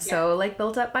it and I'm so like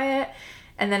built up by it.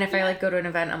 And then if I like go to an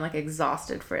event, I'm like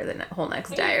exhausted for the whole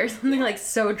next day or something, like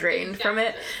so drained from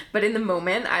it. But in the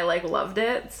moment, I like loved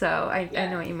it. So I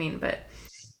know what you mean, but.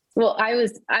 Well, I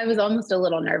was almost a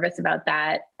little nervous about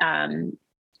that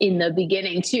in the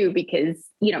beginning too, because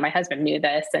my husband knew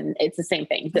this, and it's the same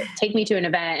thing. Take me to an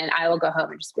event, and I will go home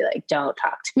and just be like, "Don't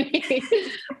talk to me."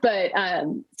 But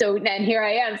so then here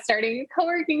I am starting a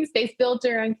co-working space built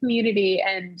around community,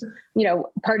 and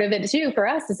part of it too for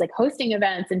us is like hosting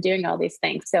events and doing all these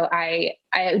things. So I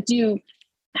do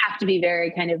have to be very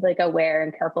kind of like aware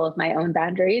and careful of my own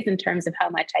boundaries in terms of how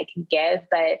much I can give,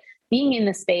 but being in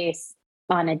the space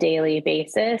on a daily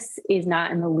basis is not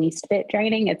in the least bit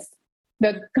draining. It's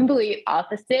the complete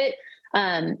opposite,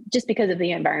 just because of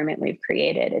the environment we've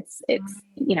created. It's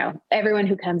everyone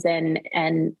who comes in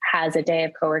and has a day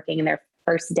of co-working in their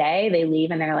first day, they leave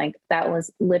and they're like, that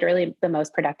was literally the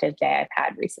most productive day I've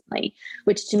had recently,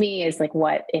 which to me is like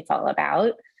what it's all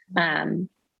about. And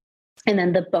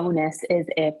then the bonus is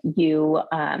if you,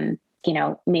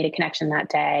 made a connection that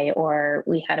day, or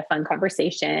we had a fun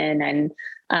conversation, and,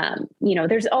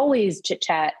 there's always chit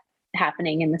chat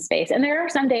happening in the space. And there are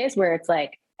some days where it's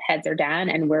like heads are down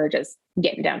and we're just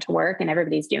getting down to work and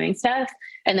everybody's doing stuff.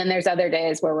 And then there's other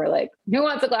days where we're like, who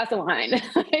wants a glass of wine?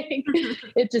 Like,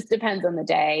 it just depends on the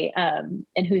day,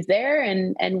 and who's there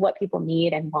and what people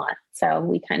need and want. So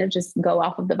we kind of just go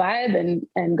off of the vibe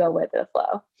and go with the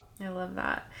flow. I love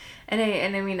that. And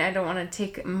I mean, I don't want to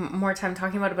take more time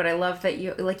talking about it, but I love that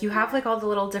you have like all the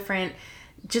little different,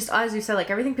 just as you said, like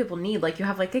everything people need, like you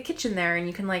have like a kitchen there and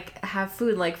you can like have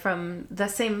food like from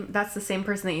that's the same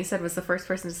person that you said was the first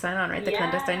person to sign on, right? The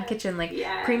clandestine kitchen, like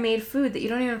pre-made food that you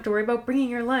don't even have to worry about bringing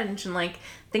your lunch and like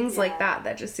things like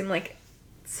that just seem like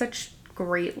such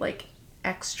great like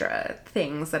extra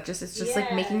things that it's just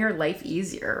like making your life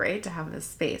easier, right? To have this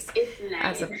space. It's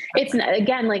nice. It's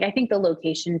again, like I think the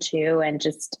location too, and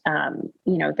just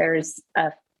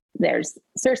there's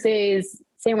Cersei's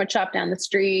sandwich shop down the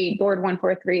street, Board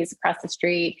 143 is across the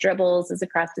street, Dribbles is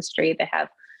across the street. They have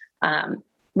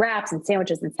wraps and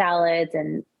sandwiches and salads,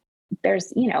 and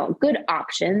there's good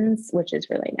options, which is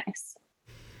really nice.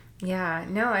 Yeah,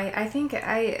 no, I think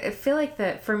I feel like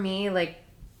that for me, like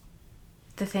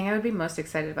the thing I would be most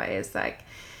excited by is like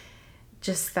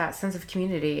just that sense of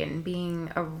community and being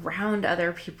around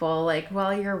other people like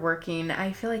while you're working.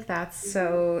 I feel like that's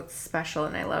so special,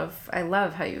 and I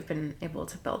love how you've been able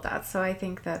to build that. So I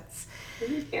think that's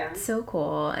so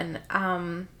cool. And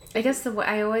I guess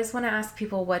I always want to ask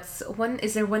people,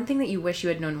 is there one thing that you wish you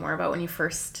had known more about when you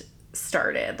first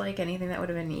started? Like anything that would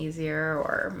have been easier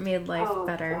or made life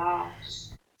better? Gosh.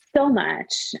 So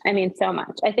much. I mean, so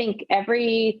much. I think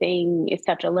everything is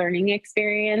such a learning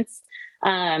experience.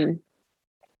 And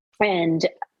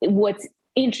what's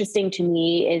interesting to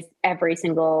me is every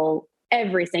single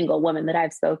woman that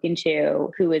I've spoken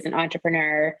to who is an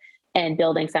entrepreneur and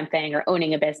building something or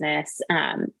owning a business,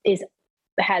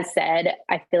 has said,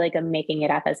 I feel like I'm making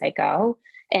it up as I go.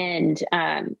 And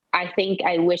I think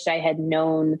I wish I had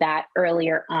known that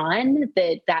earlier on,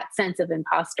 that sense of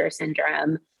imposter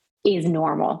syndrome is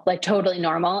normal, like totally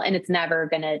normal. And it's never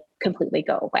going to completely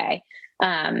go away.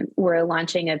 We're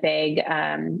launching a big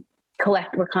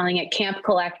we're calling it Camp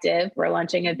Collective. We're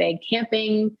launching a big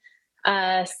camping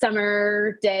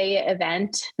summer day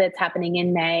event that's happening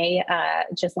in May.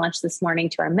 Just launched this morning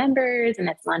to our members, and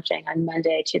it's launching on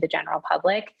Monday to the general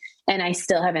public. And I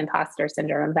still have imposter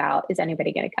syndrome about, is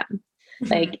anybody going to come?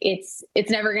 Mm-hmm. Like it's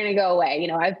never going to go away.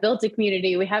 I've built a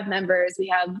community. We have members. We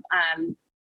have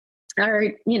our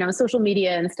social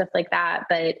media and stuff like that.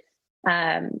 But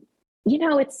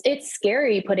it's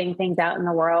scary putting things out in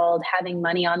the world, having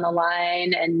money on the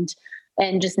line,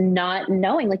 and just not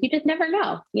knowing, like, you just never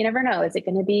know. You never know. Is it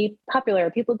going to be popular?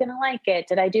 Are people going to like it?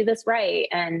 Did I do this right?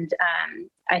 And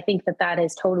I think that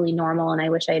is totally normal. And I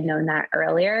wish I had known that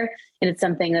earlier. And it's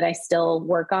something that I still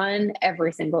work on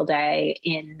every single day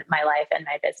in my life and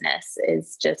my business,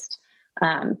 is just,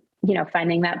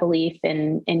 finding that belief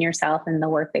in yourself and the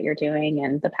work that you're doing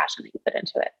and the passion that you put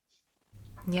into it.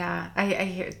 Yeah, I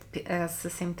hear that's the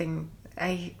same thing.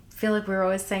 I feel like we're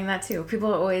always saying that too.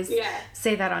 People always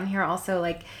say that on here also.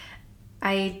 Like,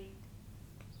 I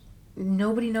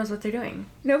nobody knows what they're doing.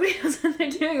 Nobody knows what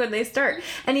they're doing when they start.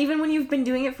 And even when you've been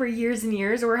doing it for years and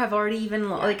years, or have already even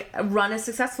like run a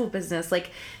successful business,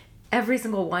 like every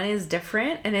single one is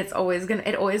different, and it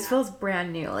always feels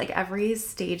brand new. Like every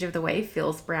stage of the way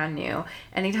feels brand new.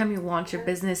 Anytime you launch a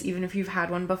business, even if you've had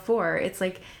one before, it's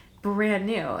like brand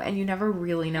new, and you never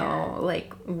really know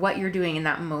like what you're doing in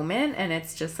that moment. And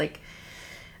it's just like,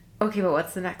 okay, but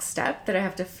what's the next step that I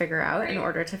have to figure out in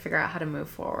order to figure out how to move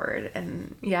forward?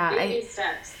 And baby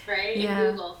steps, right? Yeah.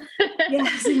 In Google.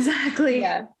 Yes, exactly.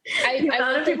 Yeah. A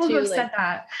lot of people who have said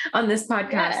that on this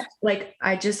podcast, Yeah. like,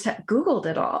 I just Googled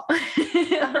it all.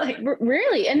 Like,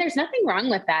 really? And there's nothing wrong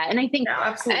with that. And I think No,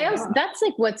 absolutely not. that's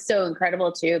like what's so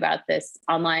incredible too about this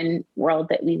online world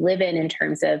that we live in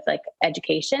terms of like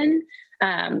education.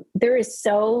 There is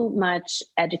so much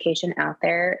education out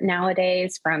there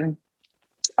nowadays from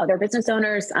other business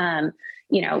owners,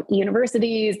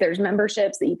 universities, there's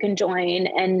memberships that you can join.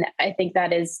 And I think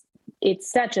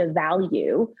it's such a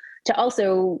value to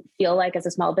also feel like, as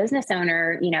a small business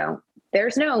owner,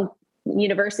 there's no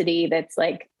university that's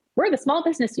like, we're the small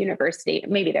business university.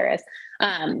 Maybe there is.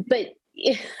 But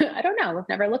I don't know. I've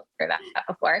never looked for that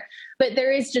before, but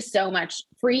there is just so much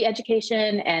free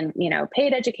education and,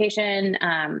 paid education.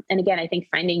 And again, I think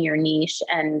finding your niche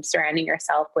and surrounding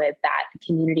yourself with that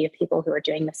community of people who are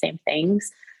doing the same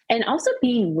things, and also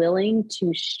being willing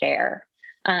to share.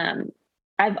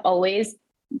 I've always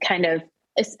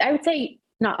I would say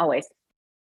not always,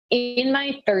 in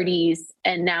my 30s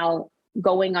and now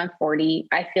going on 40,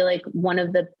 I feel like one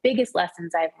of the biggest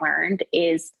lessons I've learned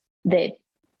is that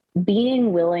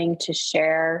being willing to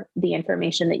share the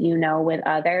information that you know with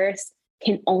others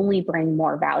can only bring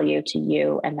more value to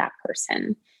you and that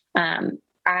person.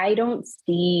 I don't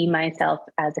see myself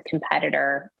as a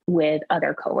competitor with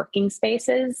other co-working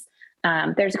spaces.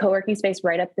 There's a co-working space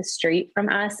right up the street from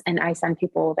us, and I send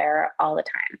people there all the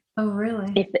time. Oh,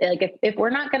 really? If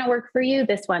we're not going to work for you,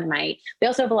 this one might. We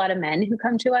also have a lot of men who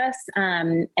come to us,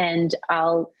 and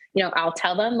I'll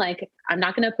tell them, like, I'm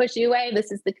not going to push you away.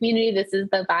 This is the community. This is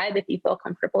the vibe. If you feel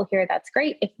comfortable here, that's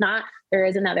great. If not, there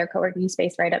is another co-working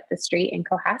space right up the street in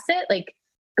Cohasset. Like,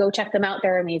 go check them out.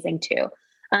 They're amazing too.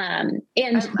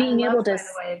 And being able to,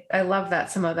 I love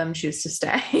that some of them choose to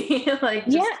stay. Like,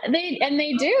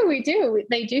 they do.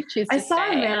 They do choose to stay. I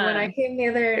saw a man when I came the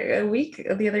other week.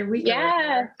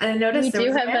 Yeah. And I noticed there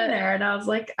was a man there, and I was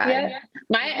like,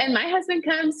 my husband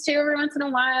comes too every once in a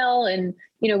while. And,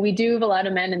 we do have a lot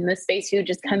of men in this space who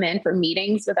just come in for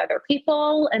meetings with other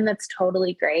people, and that's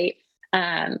totally great.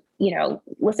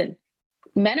 Listen,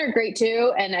 men are great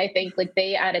too. And I think like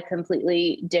they add a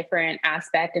completely different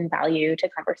aspect and value to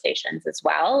conversations as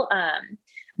well.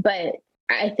 But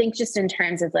I think just in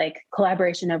terms of like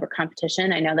collaboration over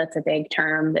competition, I know that's a big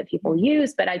term that people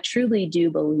use, but I truly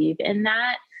do believe in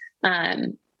that.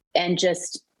 And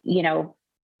just,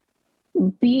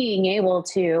 being able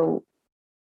to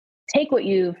take what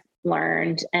you've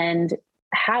learned and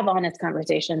have honest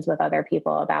conversations with other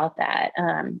people about that.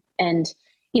 I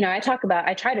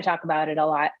try to talk about it a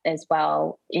lot as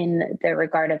well in the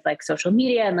regard of like social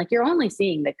media, and like, you're only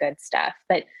seeing the good stuff,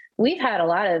 but we've had a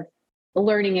lot of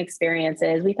learning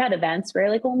experiences. We've had events where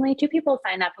like only 2 people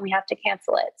sign up and we have to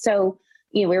cancel it. So,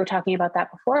 we were talking about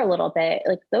that before a little bit,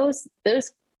 like those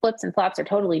flips and flops are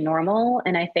totally normal.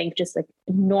 And I think just like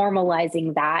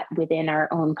normalizing that within our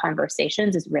own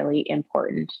conversations is really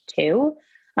important too.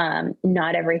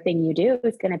 Not everything you do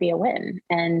is going to be a win.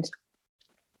 And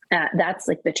that's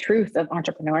like the truth of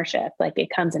entrepreneurship. Like,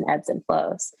 it comes in ebbs and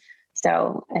flows.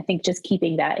 So I think just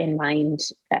keeping that in mind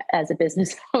as a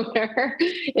business owner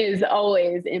is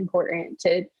always important,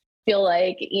 to feel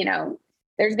like,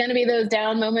 there's going to be those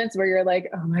down moments where you're like,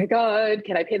 oh my God,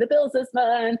 can I pay the bills this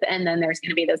month? And then there's going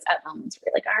to be those up moments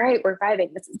where you're like, all right, we're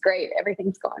vibing. This is great.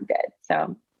 Everything's going good.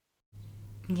 So.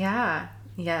 Yeah.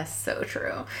 Yes. So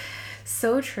true.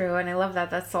 So true. And I love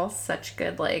that. That's all such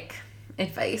good, like,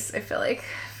 advice, I feel like,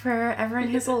 for everyone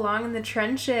who's along in the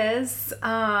trenches.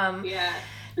 Tell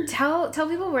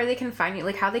people where they can find you,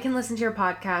 like how they can listen to your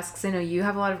podcast, because I know you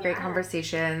have a lot of great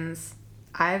conversations.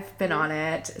 I've been on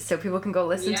it, so people can go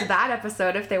listen to that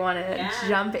episode if they want to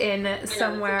jump in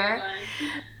somewhere.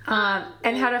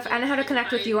 And how to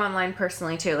connect with you online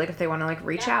personally too, like if they want to like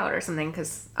reach out or something,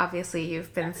 because obviously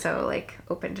you've been so like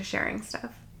open to sharing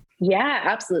stuff. Yeah,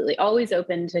 absolutely. Always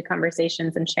open to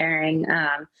conversations and sharing.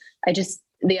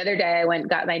 The other day I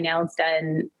got my nails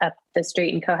done up the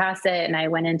street in Cohasset, and I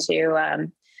went into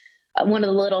one of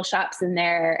the little shops in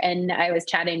there, and I was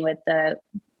chatting with the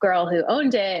girl who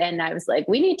owned it. And I was like,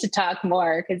 we need to talk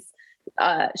more because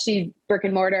she's brick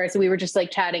and mortar. So we were just like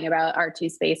chatting about our two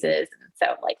spaces. So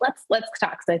like, let's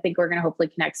talk. So I think we're going to hopefully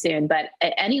connect soon, but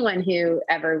anyone who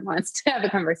ever wants to have a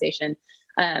conversation,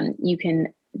 you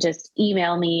can just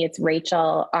email me. It's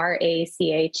Rachael,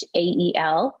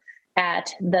 RACHAEL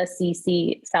at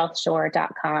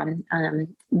theccSouthshore.com.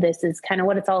 This is kind of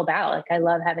what it's all about. Like, I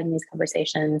love having these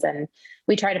conversations, and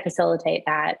we try to facilitate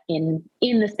that in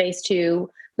the space too.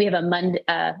 We have a Monday,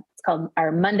 it's called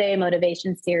our Monday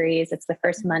Motivation Series. It's the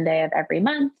first Monday of every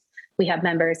month. We have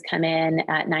members come in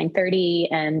at 9:30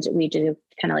 and we do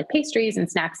kind of like pastries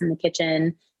and snacks in the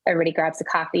kitchen. Everybody grabs a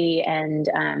coffee and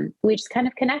we just kind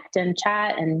of connect and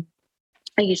chat. And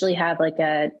I usually have like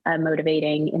a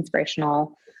motivating,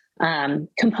 inspirational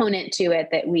component to it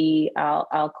that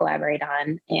I'll collaborate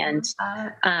on. And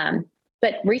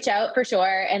but reach out for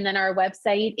sure. And then our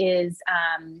website is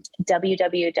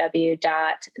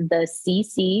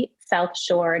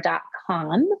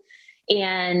www.theccSouthshore.com.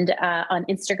 And on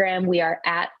Instagram, we are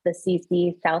at the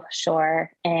CC South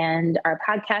Shore. And our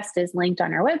podcast is linked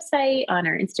on our website, on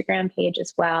our Instagram page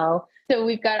as well. So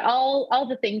we've got all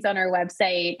the things on our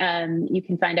website. You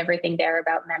can find everything there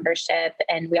about membership.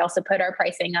 And we also put our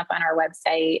pricing up on our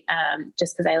website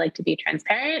just because I like to be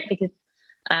transparent, because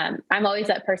I'm always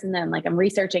that person that I'm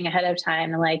researching ahead of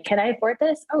time. I'm like, can I afford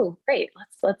this? Oh, great.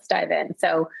 Let's dive in.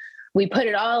 So we put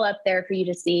it all up there for you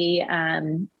to see.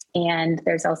 And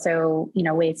there's also,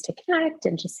 ways to connect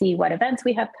and to see what events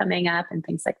we have coming up and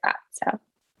things like that. So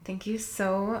thank you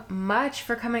so much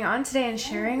for coming on today and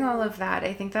sharing all of that.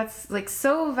 I think that's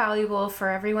so valuable for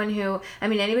everyone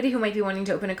anybody who might be wanting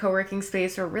to open a co-working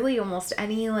space, or really almost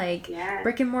any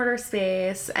brick and mortar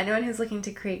space, anyone who's looking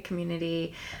to create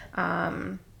community.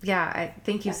 I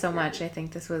thank you so much. I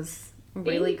think this was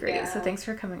really great. So thanks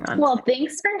for coming on. Well,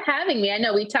 thanks for having me. I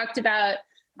know we talked about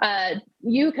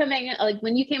you coming,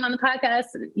 when you came on the podcast,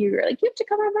 you were like, you have to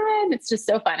come on. It's just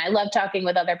so fun. I love talking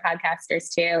with other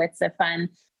podcasters too. It's so fun.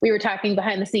 We were talking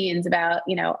behind the scenes about,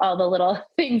 all the little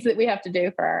things that we have to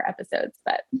do for our episodes,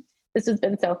 but this has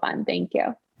been so fun. Thank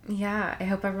you. Yeah. I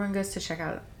hope everyone goes to check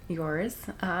out yours,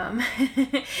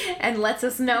 and lets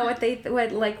us know what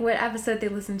episode they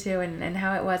listened to and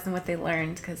how it was and what they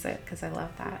learned. Cause I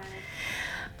love that.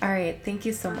 All right. Thank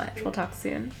you so much. We'll talk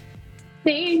soon.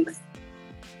 Thanks.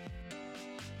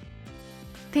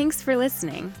 Thanks for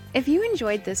listening. If you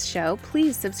enjoyed this show,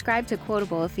 please subscribe to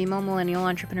Quotable, a female millennial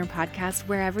entrepreneur podcast,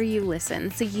 wherever you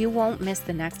listen so you won't miss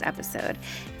the next episode.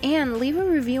 And leave a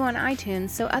review on iTunes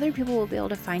so other people will be able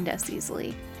to find us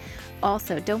easily.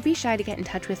 Also, don't be shy to get in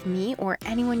touch with me or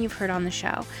anyone you've heard on the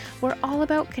show. We're all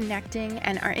about connecting,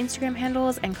 and our Instagram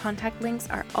handles and contact links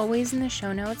are always in the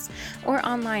show notes or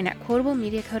online at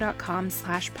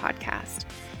quotablemediaco.com/podcast.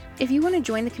 If you want to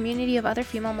join the community of other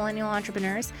female millennial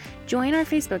entrepreneurs, join our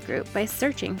Facebook group by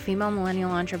searching Female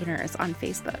Millennial Entrepreneurs on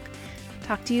Facebook.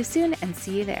 Talk to you soon and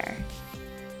see you there.